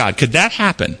purpose for God? Could that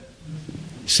happen?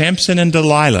 Samson and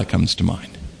Delilah comes to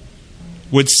mind.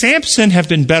 Would Samson have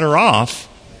been better off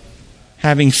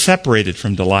having separated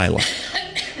from Delilah?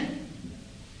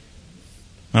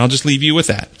 I'll just leave you with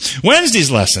that. Wednesday's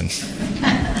lesson.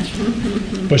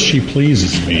 But she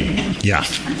pleases me. Yeah.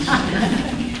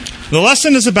 The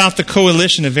lesson is about the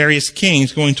coalition of various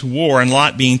kings going to war and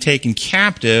Lot being taken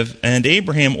captive and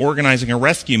Abraham organizing a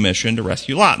rescue mission to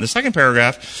rescue Lot. The second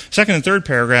and third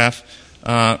paragraph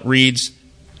reads,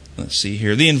 let's see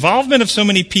here. The involvement of so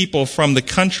many people from the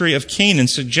country of Canaan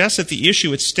suggests that the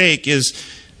issue at stake is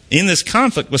in this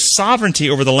conflict was sovereignty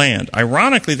over the land.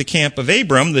 Ironically, the camp of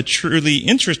Abram, the truly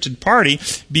interested party,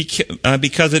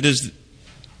 because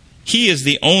he is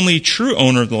the only true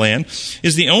owner of the land,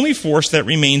 is the only force that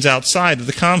remains outside of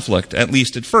the conflict, at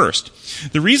least at first.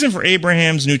 The reason for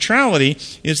Abraham's neutrality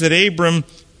is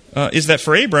that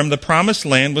for Abram, the promised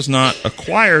land was not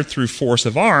acquired through force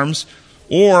of arms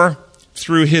or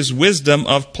through his wisdom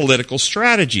of political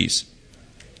strategies.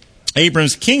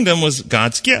 Abram's kingdom was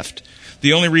God's gift.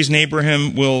 The only reason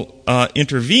Abraham will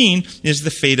intervene is the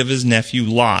fate of his nephew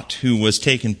Lot, who was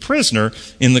taken prisoner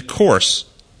in the course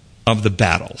of the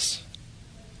battles.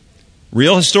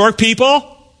 Real historic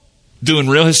people doing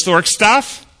real historic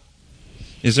stuff.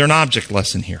 Is there an object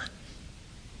lesson here?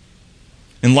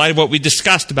 In light of what we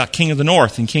discussed about King of the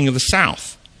North and King of the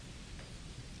South,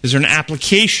 is there an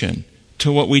application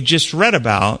to what we just read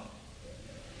about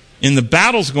in the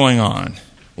battles going on?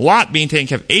 Lot being taken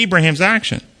care of, Abraham's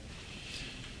action.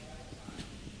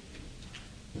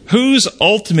 Whose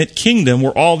ultimate kingdom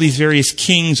were all these various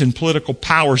kings and political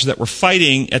powers that were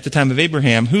fighting at the time of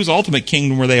Abraham? Whose ultimate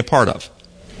kingdom were they a part of?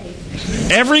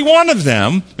 Every one of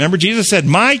them. Remember, Jesus said,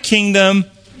 my kingdom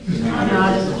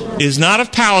is not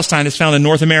of Palestine. It's found in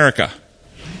North America.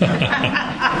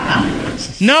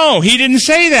 No, he didn't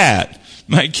say that.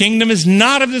 My kingdom is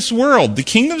not of this world. The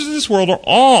kingdoms of this world are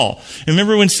all.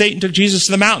 Remember when Satan took Jesus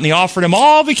to the mountain, he offered him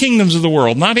all the kingdoms of the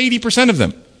world, not 80% of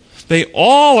them. They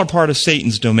all are part of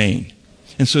Satan's domain.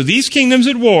 And so these kingdoms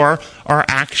at war are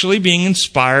actually being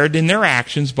inspired in their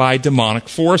actions by demonic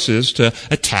forces to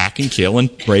attack and kill and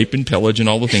rape and pillage and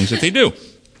all the things that they do.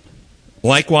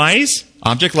 Likewise,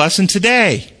 object lesson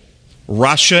today,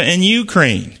 Russia and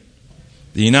Ukraine.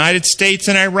 The United States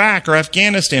and Iraq or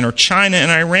Afghanistan or China and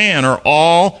Iran are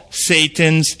all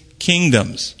Satan's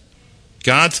kingdoms.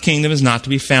 God's kingdom is not to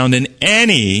be found in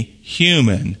any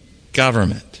human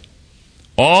government.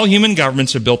 All human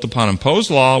governments are built upon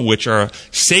imposed law, which are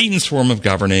Satan's form of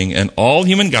governing, and all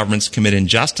human governments commit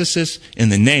injustices in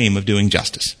the name of doing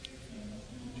justice.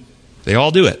 They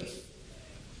all do it.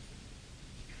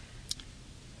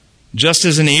 Just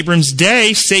as in Abram's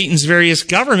day, Satan's various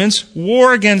governments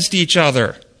war against each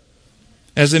other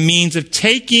as a means of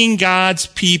taking God's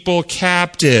people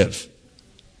captive.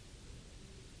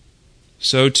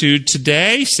 So too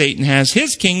today, Satan has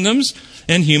his kingdoms,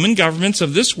 and human governments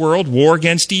of this world war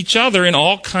against each other in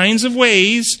all kinds of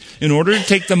ways in order to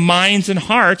take the minds and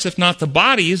hearts, if not the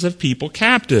bodies, of people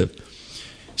captive.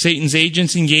 Satan's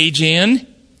agents engage in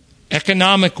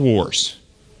economic wars,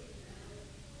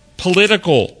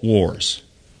 political wars,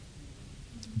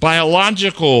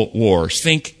 biological wars.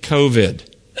 Think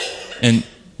COVID and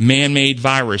man-made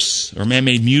virus or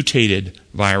man-made mutated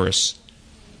virus.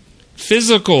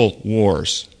 Physical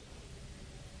wars.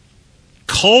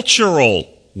 Cultural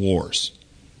wars.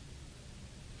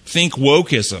 Think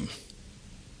wokeism,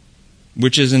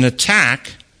 which is an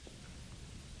attack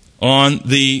on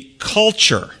the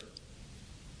culture.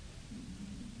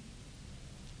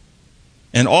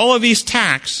 And all of these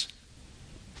attacks,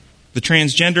 the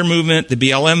transgender movement, the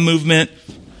BLM movement,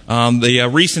 the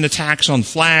recent attacks on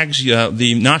flags,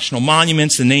 the national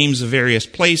monuments, the names of various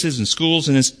places and schools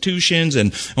and institutions,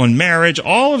 and on marriage,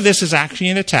 all of this is actually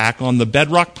an attack on the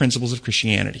bedrock principles of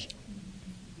Christianity.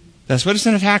 That's what it's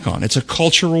an attack on. It's a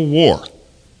cultural war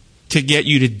to get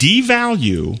you to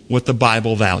devalue what the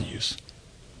Bible values.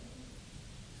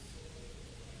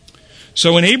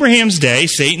 So in Abraham's day,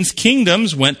 Satan's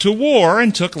kingdoms went to war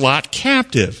and took Lot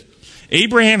captive.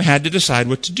 Abraham had to decide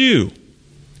what to do.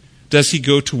 Does he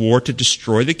go to war to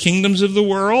destroy the kingdoms of the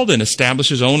world and establish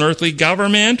his own earthly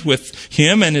government with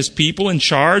him and his people in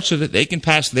charge so that they can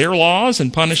pass their laws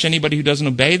and punish anybody who doesn't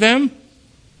obey them?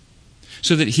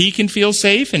 So that he can feel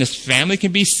safe and his family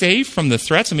can be safe from the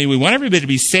threats? I mean, we want everybody to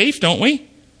be safe, don't we?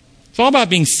 It's all about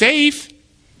being safe.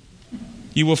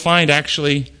 You will find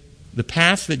actually the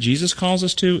path that Jesus calls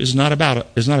us to is not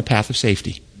a path of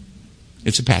safety.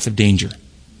 It's a path of danger.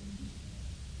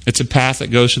 It's a path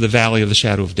that goes to the valley of the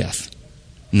shadow of death.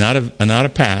 Not a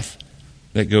path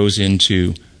that goes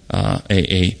into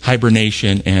a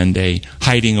hibernation and a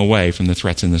hiding away from the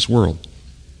threats in this world.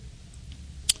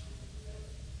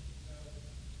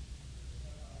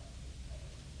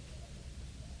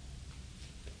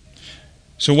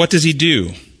 So what does he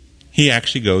do? He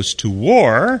actually goes to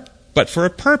war, but for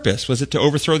a purpose. Was it to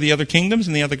overthrow the other kingdoms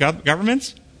and the other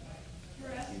governments?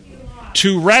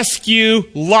 To rescue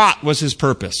Lot was his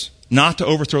purpose, not to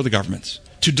overthrow the governments.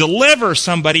 To deliver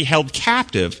somebody held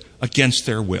captive against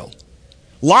their will.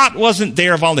 Lot wasn't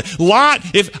there voluntarily.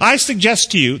 Lot, if I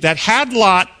suggest to you that had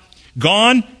Lot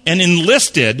gone and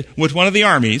enlisted with one of the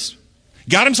armies,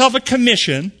 got himself a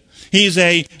commission, he's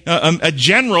a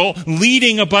general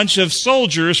leading a bunch of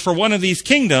soldiers for one of these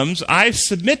kingdoms, I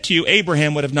submit to you,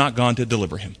 Abraham would have not gone to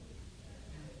deliver him.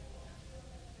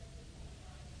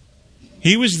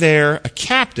 He was there, a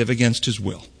captive against his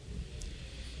will.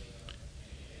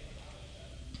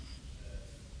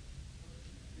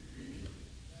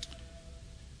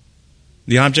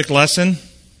 The object lesson,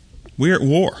 we're at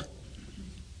war.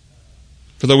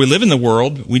 For though we live in the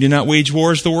world, we do not wage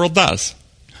war as the world does.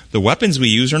 The weapons we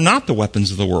use are not the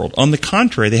weapons of the world. On the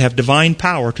contrary, they have divine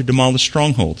power to demolish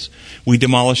strongholds. We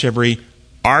demolish every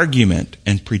argument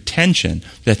and pretension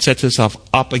that sets itself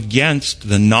up against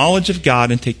the knowledge of God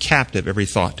and take captive every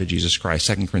thought to Jesus Christ.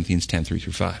 2 Corinthians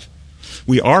 10:3-5.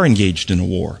 We are engaged in a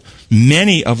war.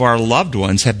 Many of our loved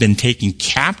ones have been taken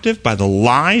captive by the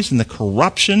lies and the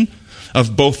corruption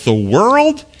of both the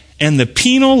world and the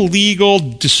penal, legal,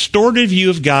 distorted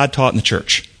view of God taught in the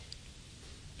church.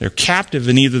 They're captive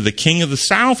in either the king of the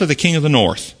south or the king of the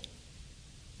north.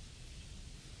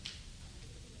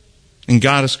 And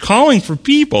God is calling for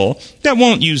people that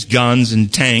won't use guns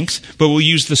and tanks, but will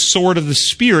use the sword of the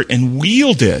Spirit and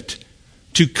wield it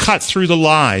to cut through the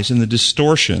lies and the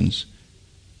distortions,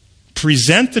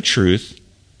 present the truth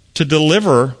to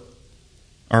deliver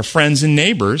our friends and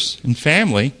neighbors and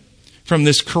family from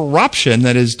this corruption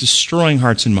that is destroying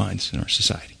hearts and minds in our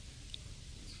society.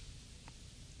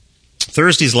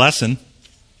 Thursday's lesson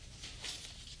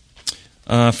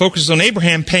focuses on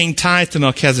Abraham paying tithe to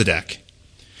Melchizedek.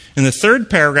 In the third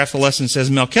paragraph, the lesson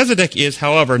says, Melchizedek is,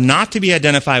 however, not to be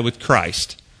identified with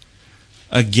Christ.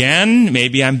 Again,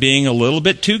 maybe I'm being a little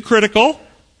bit too critical,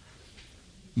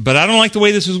 but I don't like the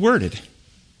way this is worded.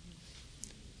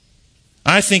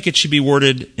 I think it should be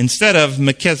worded, instead of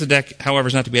Melchizedek, however,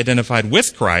 is not to be identified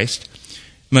with Christ,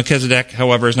 Melchizedek,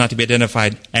 however, is not to be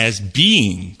identified as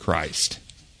being Christ.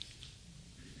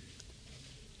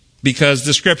 Because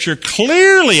the Scripture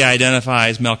clearly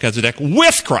identifies Melchizedek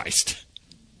with Christ.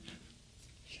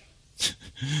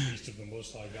 Priest of the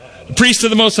Most High God. Priest of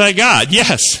the Most High God,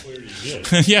 yes.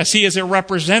 Yes, he is a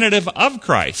representative of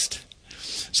Christ.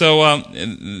 So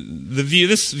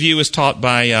this view is taught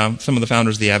by some of the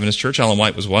founders of the Adventist Church. Ellen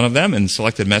White was one of them. In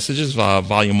Selected Messages,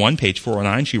 Volume 1, page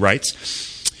 409, she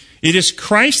writes, "It is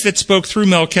Christ that spoke through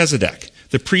Melchizedek,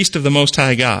 the priest of the Most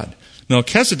High God.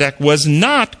 Melchizedek was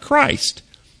not Christ,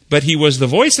 but he was the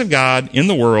voice of God in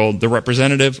the world, the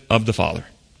representative of the Father."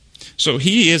 So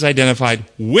he is identified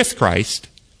with Christ,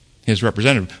 his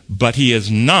representative, but he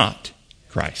is not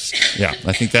Christ. Yeah,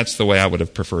 I think that's the way I would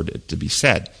have preferred it to be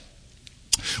said.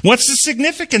 What's the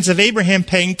significance of Abraham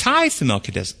paying tithe to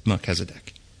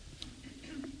Melchizedek?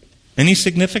 Any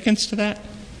significance to that?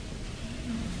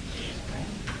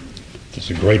 It's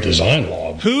a great design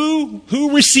law.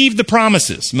 Who received the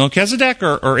promises, Melchizedek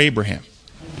or Abraham?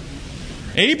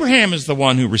 Abraham is the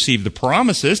one who received the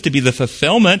promises to be the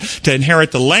fulfillment, to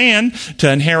inherit the land, to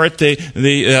inherit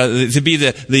to be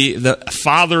the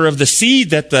father of the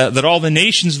seed that all the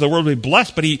nations of the world will be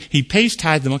blessed. But he pays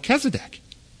tithe to Melchizedek.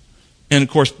 And of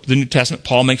course, the New Testament,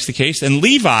 Paul makes the case. And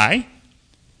Levi,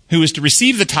 who is to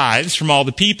receive the tithes from all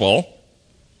the people,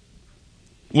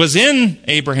 was in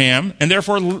Abraham, and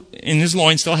therefore in his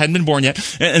loins, still hadn't been born yet.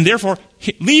 And therefore,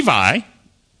 Levi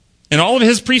and all of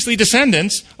his priestly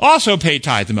descendants also paid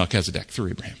tithe to Melchizedek through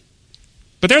Abraham.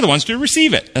 But they're the ones to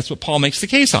receive it. That's what Paul makes the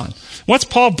case on. What's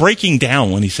Paul breaking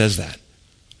down when he says that?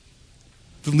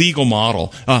 The legal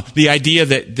model. The idea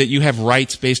that you have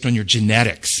rights based on your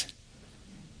genetics.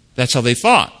 That's how they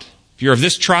thought. If you're of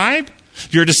this tribe,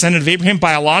 if you're a descendant of Abraham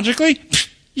biologically,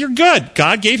 you're good.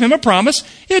 God gave him a promise.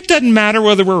 It doesn't matter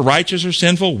whether we're righteous or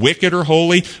sinful, wicked or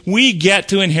holy. We get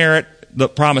to inherit the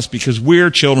promise because we're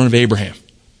children of Abraham.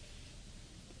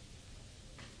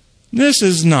 This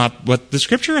is not what the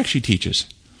Scripture actually teaches.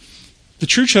 The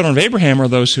true children of Abraham are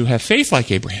those who have faith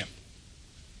like Abraham.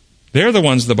 They're the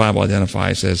ones the Bible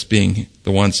identifies as being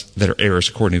the ones that are heirs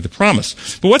according to the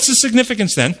promise. But what's the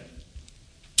significance then,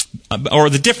 or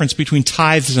the difference between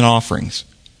tithes and offerings?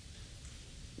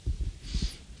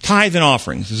 Tithe and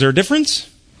offerings. Is there a difference?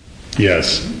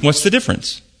 Yes. What's the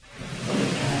difference?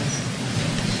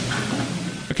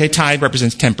 Okay, tithe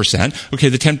represents 10%. Okay,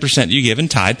 the 10% you give in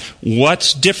tithe,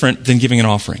 what's different than giving an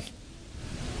offering?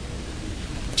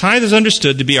 Tithe is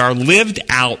understood to be our lived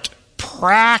out,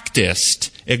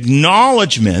 practiced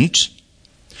acknowledgement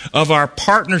of our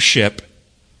partnership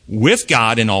with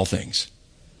God in all things.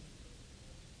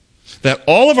 That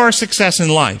all of our success in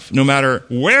life, no matter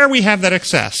where we have that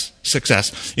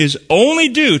success, is only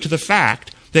due to the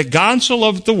fact that God so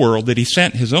loved the world that he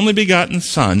sent his only begotten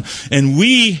Son, and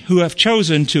we who have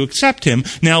chosen to accept him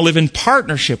now live in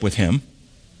partnership with him.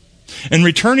 And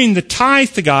returning the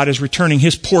tithe to God is returning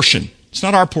his portion. It's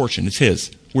not our portion, it's his.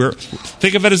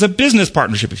 Think of it as a business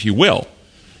partnership, if you will.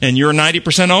 And you're a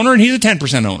 90% owner and he's a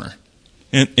 10% owner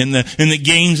in the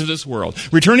gains of this world.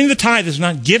 Returning the tithe is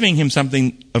not giving him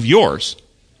something of yours.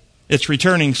 It's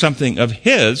returning something of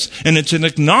his, and it's an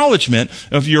acknowledgement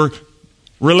of your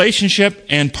relationship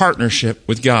and partnership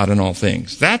with God in all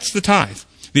things. That's the tithe.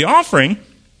 The offering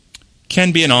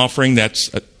can be an offering that's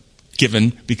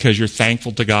given because you're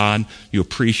thankful to God, you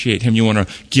appreciate him, you want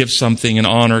to give something and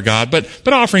honor God. But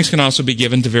offerings can also be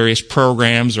given to various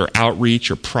programs or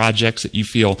outreach or projects that you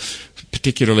feel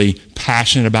particularly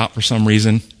passionate about for some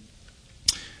reason.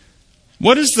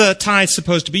 What is the tithe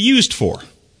supposed to be used for?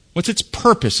 What's its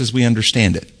purpose as we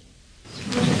understand it?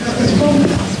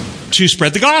 To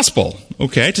spread the gospel.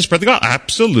 Okay, to spread the gospel.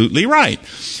 Absolutely right.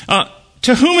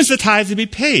 To whom is the tithe to be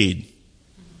paid?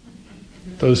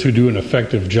 Those who do an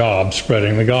effective job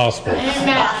spreading the gospel.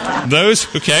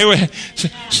 Okay.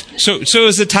 So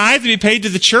is the tithe to be paid to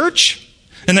the church?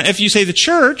 And if you say the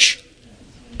church,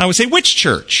 I would say which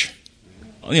church?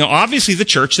 Obviously the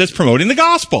church that's promoting the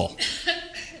gospel.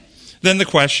 Then the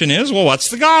question is, well, what's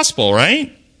the gospel,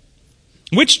 right?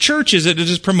 Which church is it that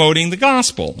is promoting the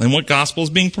gospel? And what gospel is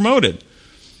being promoted?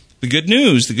 The good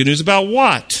news. The good news about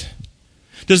what?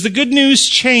 Does the good news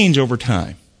change over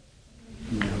time?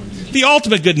 The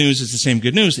ultimate good news is the same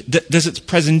good news. Does its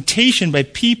presentation by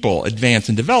people advance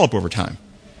and develop over time?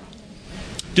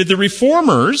 Did the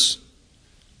reformers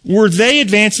Were they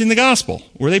advancing the gospel?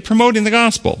 Were they promoting the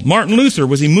gospel? Martin Luther,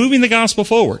 was he moving the gospel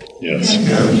forward? Yes.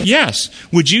 Yes.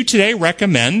 Would you today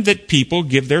recommend that people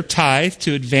give their tithe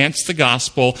to advance the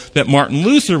gospel that Martin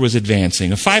Luther was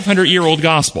advancing, a 500-year-old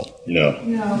gospel? No.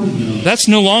 That's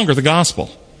no longer the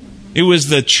gospel. It was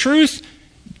the truth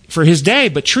for his day,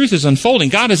 but truth is unfolding.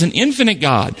 God is an infinite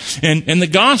God, and the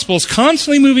gospel is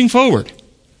constantly moving forward.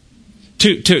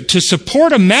 To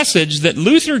support a message that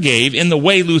Luther gave in the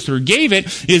way Luther gave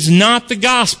it is not the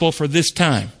gospel for this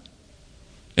time.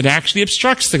 It actually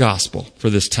obstructs the gospel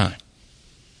for this time.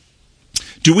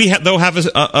 Do we, though, have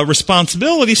a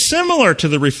responsibility similar to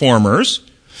the Reformers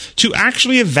to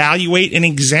actually evaluate and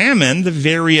examine the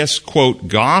various, quote,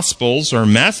 gospels or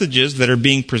messages that are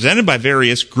being presented by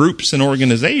various groups and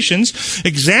organizations,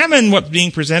 examine what's being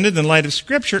presented in light of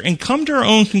Scripture, and come to our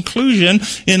own conclusion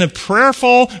in a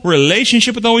prayerful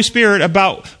relationship with the Holy Spirit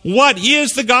about what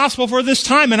is the gospel for this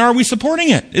time, and are we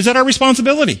supporting it? Is that our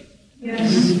responsibility?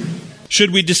 Yes.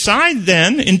 Should we decide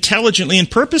then, intelligently and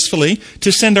purposefully,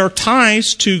 to send our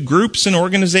tithes to groups and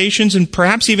organizations and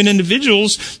perhaps even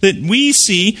individuals that we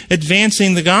see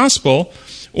advancing the gospel?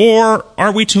 Or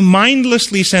are we to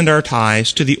mindlessly send our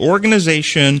tithes to the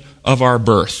organization of our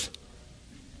birth,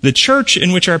 the church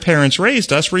in which our parents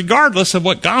raised us, regardless of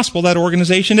what gospel that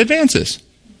organization advances?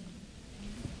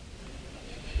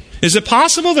 Is it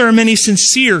possible there are many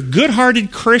sincere,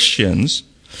 good-hearted Christians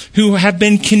who have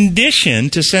been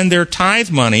conditioned to send their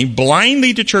tithe money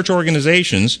blindly to church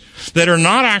organizations that are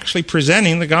not actually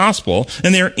presenting the gospel,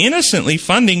 and they're innocently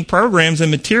funding programs and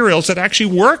materials that actually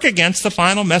work against the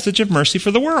final message of mercy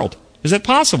for the world? Is that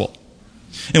possible?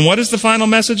 And what is the final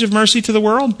message of mercy to the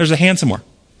world? There's a hand somewhere.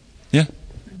 Yeah?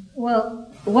 Well,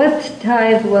 what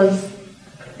tithe was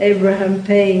Abraham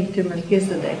paying to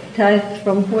Melchizedek? Tithe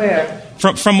from where?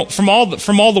 From all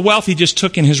the wealth he just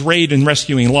took in his raid in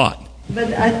rescuing Lot.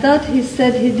 But I thought he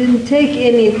said he didn't take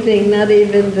anything, not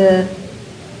even the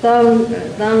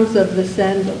thongs of the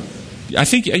sandals. I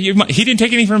think he didn't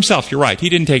take anything for himself. You're right. He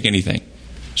didn't take anything.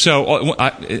 So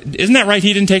isn't that right?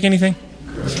 He didn't take anything?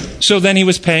 So then he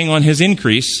was paying on his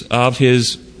increase of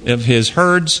his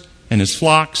herds and his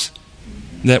flocks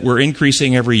that were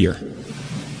increasing every year.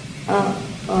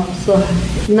 So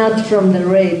not from the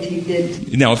raid he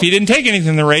did. No, if he didn't take anything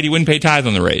from the raid, he wouldn't pay tithe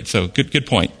on the raid. So good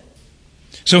point.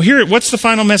 So here, what's the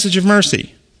final message of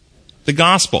mercy? The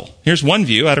gospel. Here's one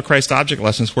view out of Christ Object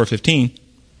Lessons 4:15.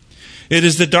 It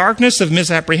is the darkness of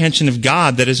misapprehension of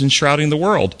God that is enshrouding the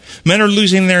world. Men are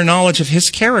losing their knowledge of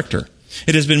His character.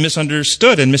 It has been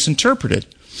misunderstood and misinterpreted.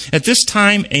 At this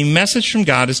time, a message from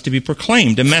God is to be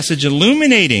proclaimed, a message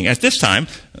illuminating in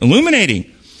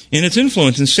its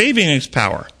influence and saving its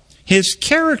power. His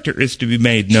character is to be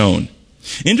made known.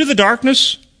 Into the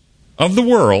darkness of the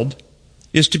world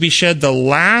is to be shed the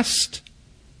light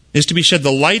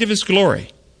of His glory,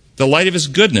 the light of His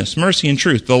goodness, mercy, and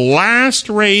truth. The last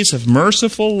rays of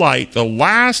merciful light, the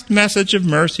last message of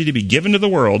mercy to be given to the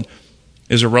world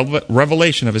is a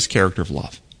revelation of His character of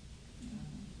love.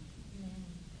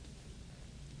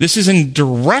 This is in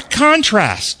direct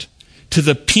contrast to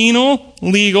the penal,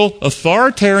 legal,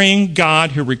 authoritarian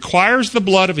God who requires the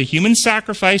blood of a human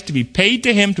sacrifice to be paid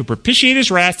to Him to propitiate His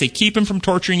wrath to keep Him from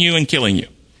torturing you and killing you.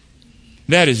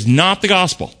 That is not the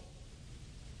gospel.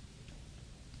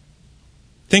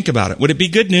 Think about it. Would it be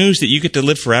good news that you get to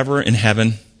live forever in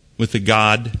heaven with the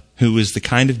God who is the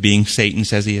kind of being Satan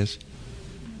says he is?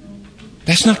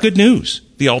 That's not good news.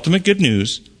 The ultimate good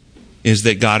news is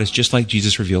that God is just like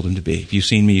Jesus revealed Him to be. If you've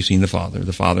seen me, you've seen the Father.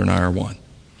 The Father and I are one.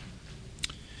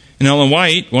 And Ellen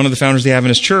White, one of the founders of the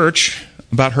Adventist Church,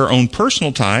 about her own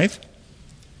personal tithe,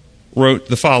 wrote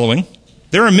the following.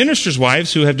 There are ministers'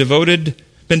 wives who have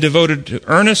been devoted to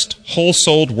earnest,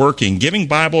 whole-souled working, giving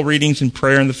Bible readings and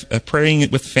prayer and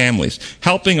praying with families,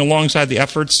 helping alongside the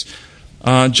efforts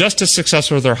just as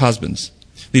successful as their husbands.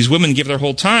 These women give their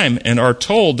whole time and are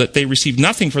told that they receive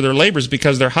nothing for their labors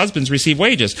because their husbands receive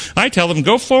wages. I tell them,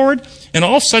 go forward, and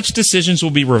all such decisions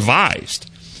will be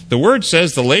revised. The Word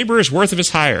says the laborer is worth of his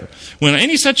hire. When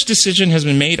any such decision has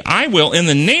been made, I will, in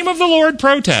the name of the Lord,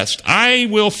 protest. I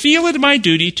will feel it my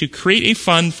duty to create a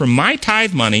fund from my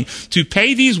tithe money to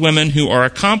pay these women who are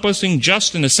accomplishing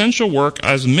just an essential work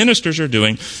as ministers are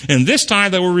doing, and this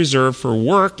tithe I will reserve for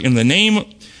work in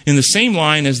the same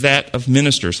line as that of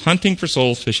ministers, hunting for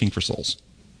souls, fishing for souls.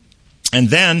 And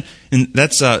then,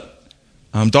 that's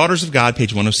Daughters of God,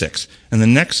 page 106. And the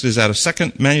next is out of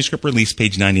Second Manuscript Release,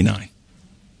 page 99.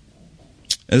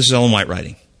 This is Ellen White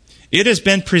writing. It has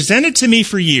been presented to me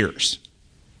for years.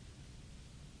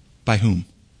 By whom?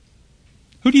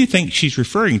 Who do you think she's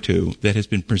referring to that has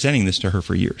been presenting this to her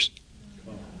for years?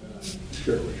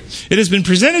 It has been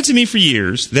presented to me for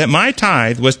years that my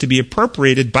tithe was to be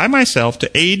appropriated by myself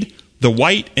to aid the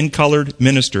white and colored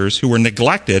ministers who were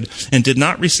neglected and did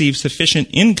not receive sufficient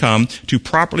income to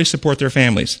properly support their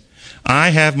families. I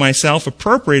have myself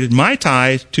appropriated my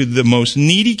tithe to the most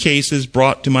needy cases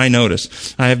brought to my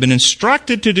notice. I have been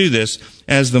instructed to do this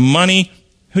as the money...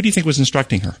 Who do you think was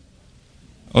instructing her?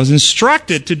 I was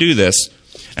instructed to do this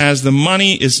as the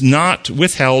money is not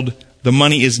withheld. The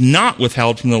money is not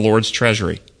withheld from the Lord's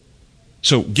treasury.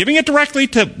 So giving it directly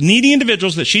to needy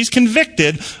individuals that she's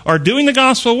convicted are doing the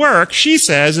gospel work, she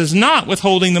says, is not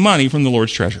withholding the money from the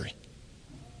Lord's treasury.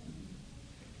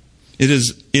 It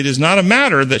is not a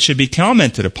matter that should be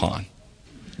commented upon.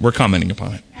 We're commenting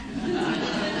upon it.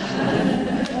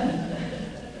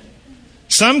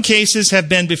 Some cases have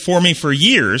been before me for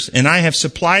years, and I have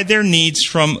supplied their needs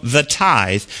from the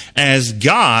tithe, as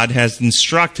God has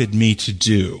instructed me to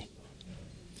do.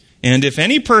 And if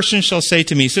any person shall say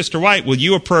to me, Sister White, will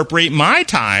you appropriate my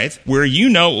tithe where you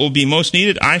know it will be most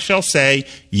needed? I shall say,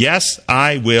 yes,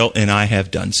 I will, and I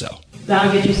have done so.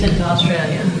 That'll get you sent to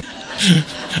Australia.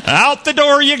 Out the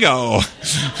door you go.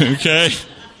 Okay?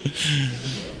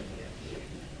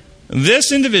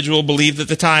 This individual believed that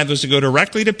the tithe was to go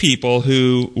directly to people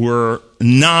who were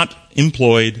not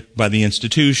employed by the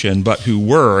institution, but who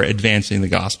were advancing the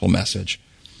gospel message.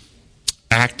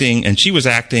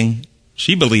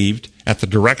 She believed, at the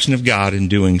direction of God in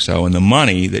doing so, and the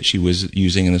money that she was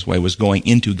using in this way was going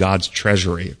into God's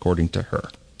treasury, according to her.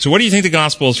 So what do you think the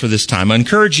gospel is for this time? I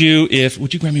encourage you,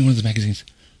 would you grab me one of the magazines?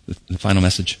 The Final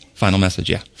Message? Final Message,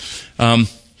 yeah.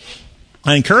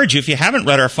 I encourage you, if you haven't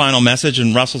read our Final Message,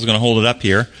 and Russell's going to hold it up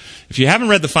here, if you haven't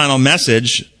read the Final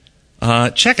Message,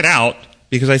 check it out,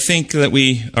 because I think that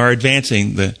we are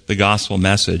advancing the gospel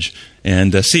message,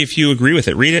 and see if you agree with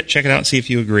it. Read it, check it out, and see if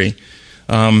you agree.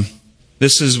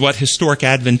 This is what historic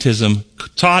Adventism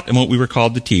taught and what we were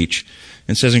called to teach.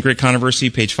 It says in Great Controversy,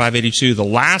 page 582, the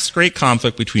last great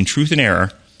conflict between truth and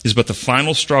error is but the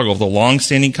final struggle of the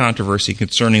long-standing controversy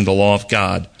concerning the law of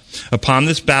God. Upon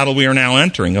this battle we are now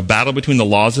entering, a battle between the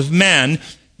laws of men,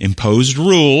 imposed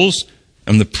rules,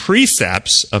 and the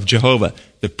precepts of Jehovah,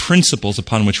 the principles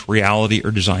upon which reality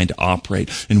are designed to operate.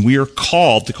 And we are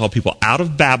called to call people out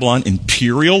of Babylon,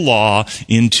 imperial law,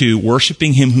 into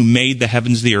worshiping Him who made the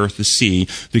heavens, the earth, the sea,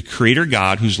 the Creator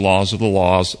God whose laws are the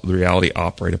laws of the reality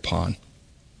operate upon.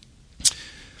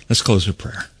 Let's close with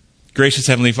prayer. Gracious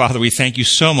Heavenly Father, we thank you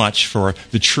so much for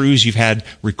the truths you've had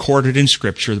recorded in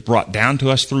Scripture, brought down to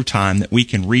us through time, that we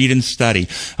can read and study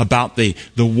about the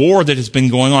war that has been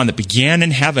going on, that began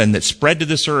in heaven, that spread to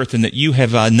this earth, and that you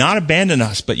have not abandoned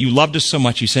us, but you loved us so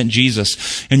much you sent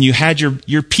Jesus. And you had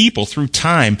your people through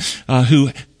time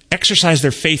who exercised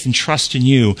their faith and trust in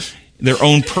you, their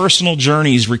own personal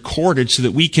journeys recorded, so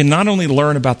that we can not only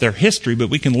learn about their history,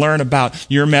 but we can learn about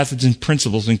your methods and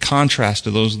principles in contrast to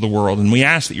those of the world. And we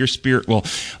ask that your Spirit will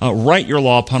write your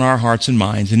law upon our hearts and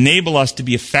minds, enable us to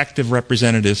be effective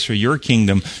representatives for your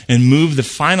kingdom, and move the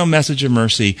final message of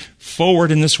mercy forward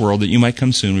in this world, that you might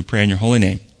come soon. We pray in your holy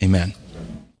name. Amen.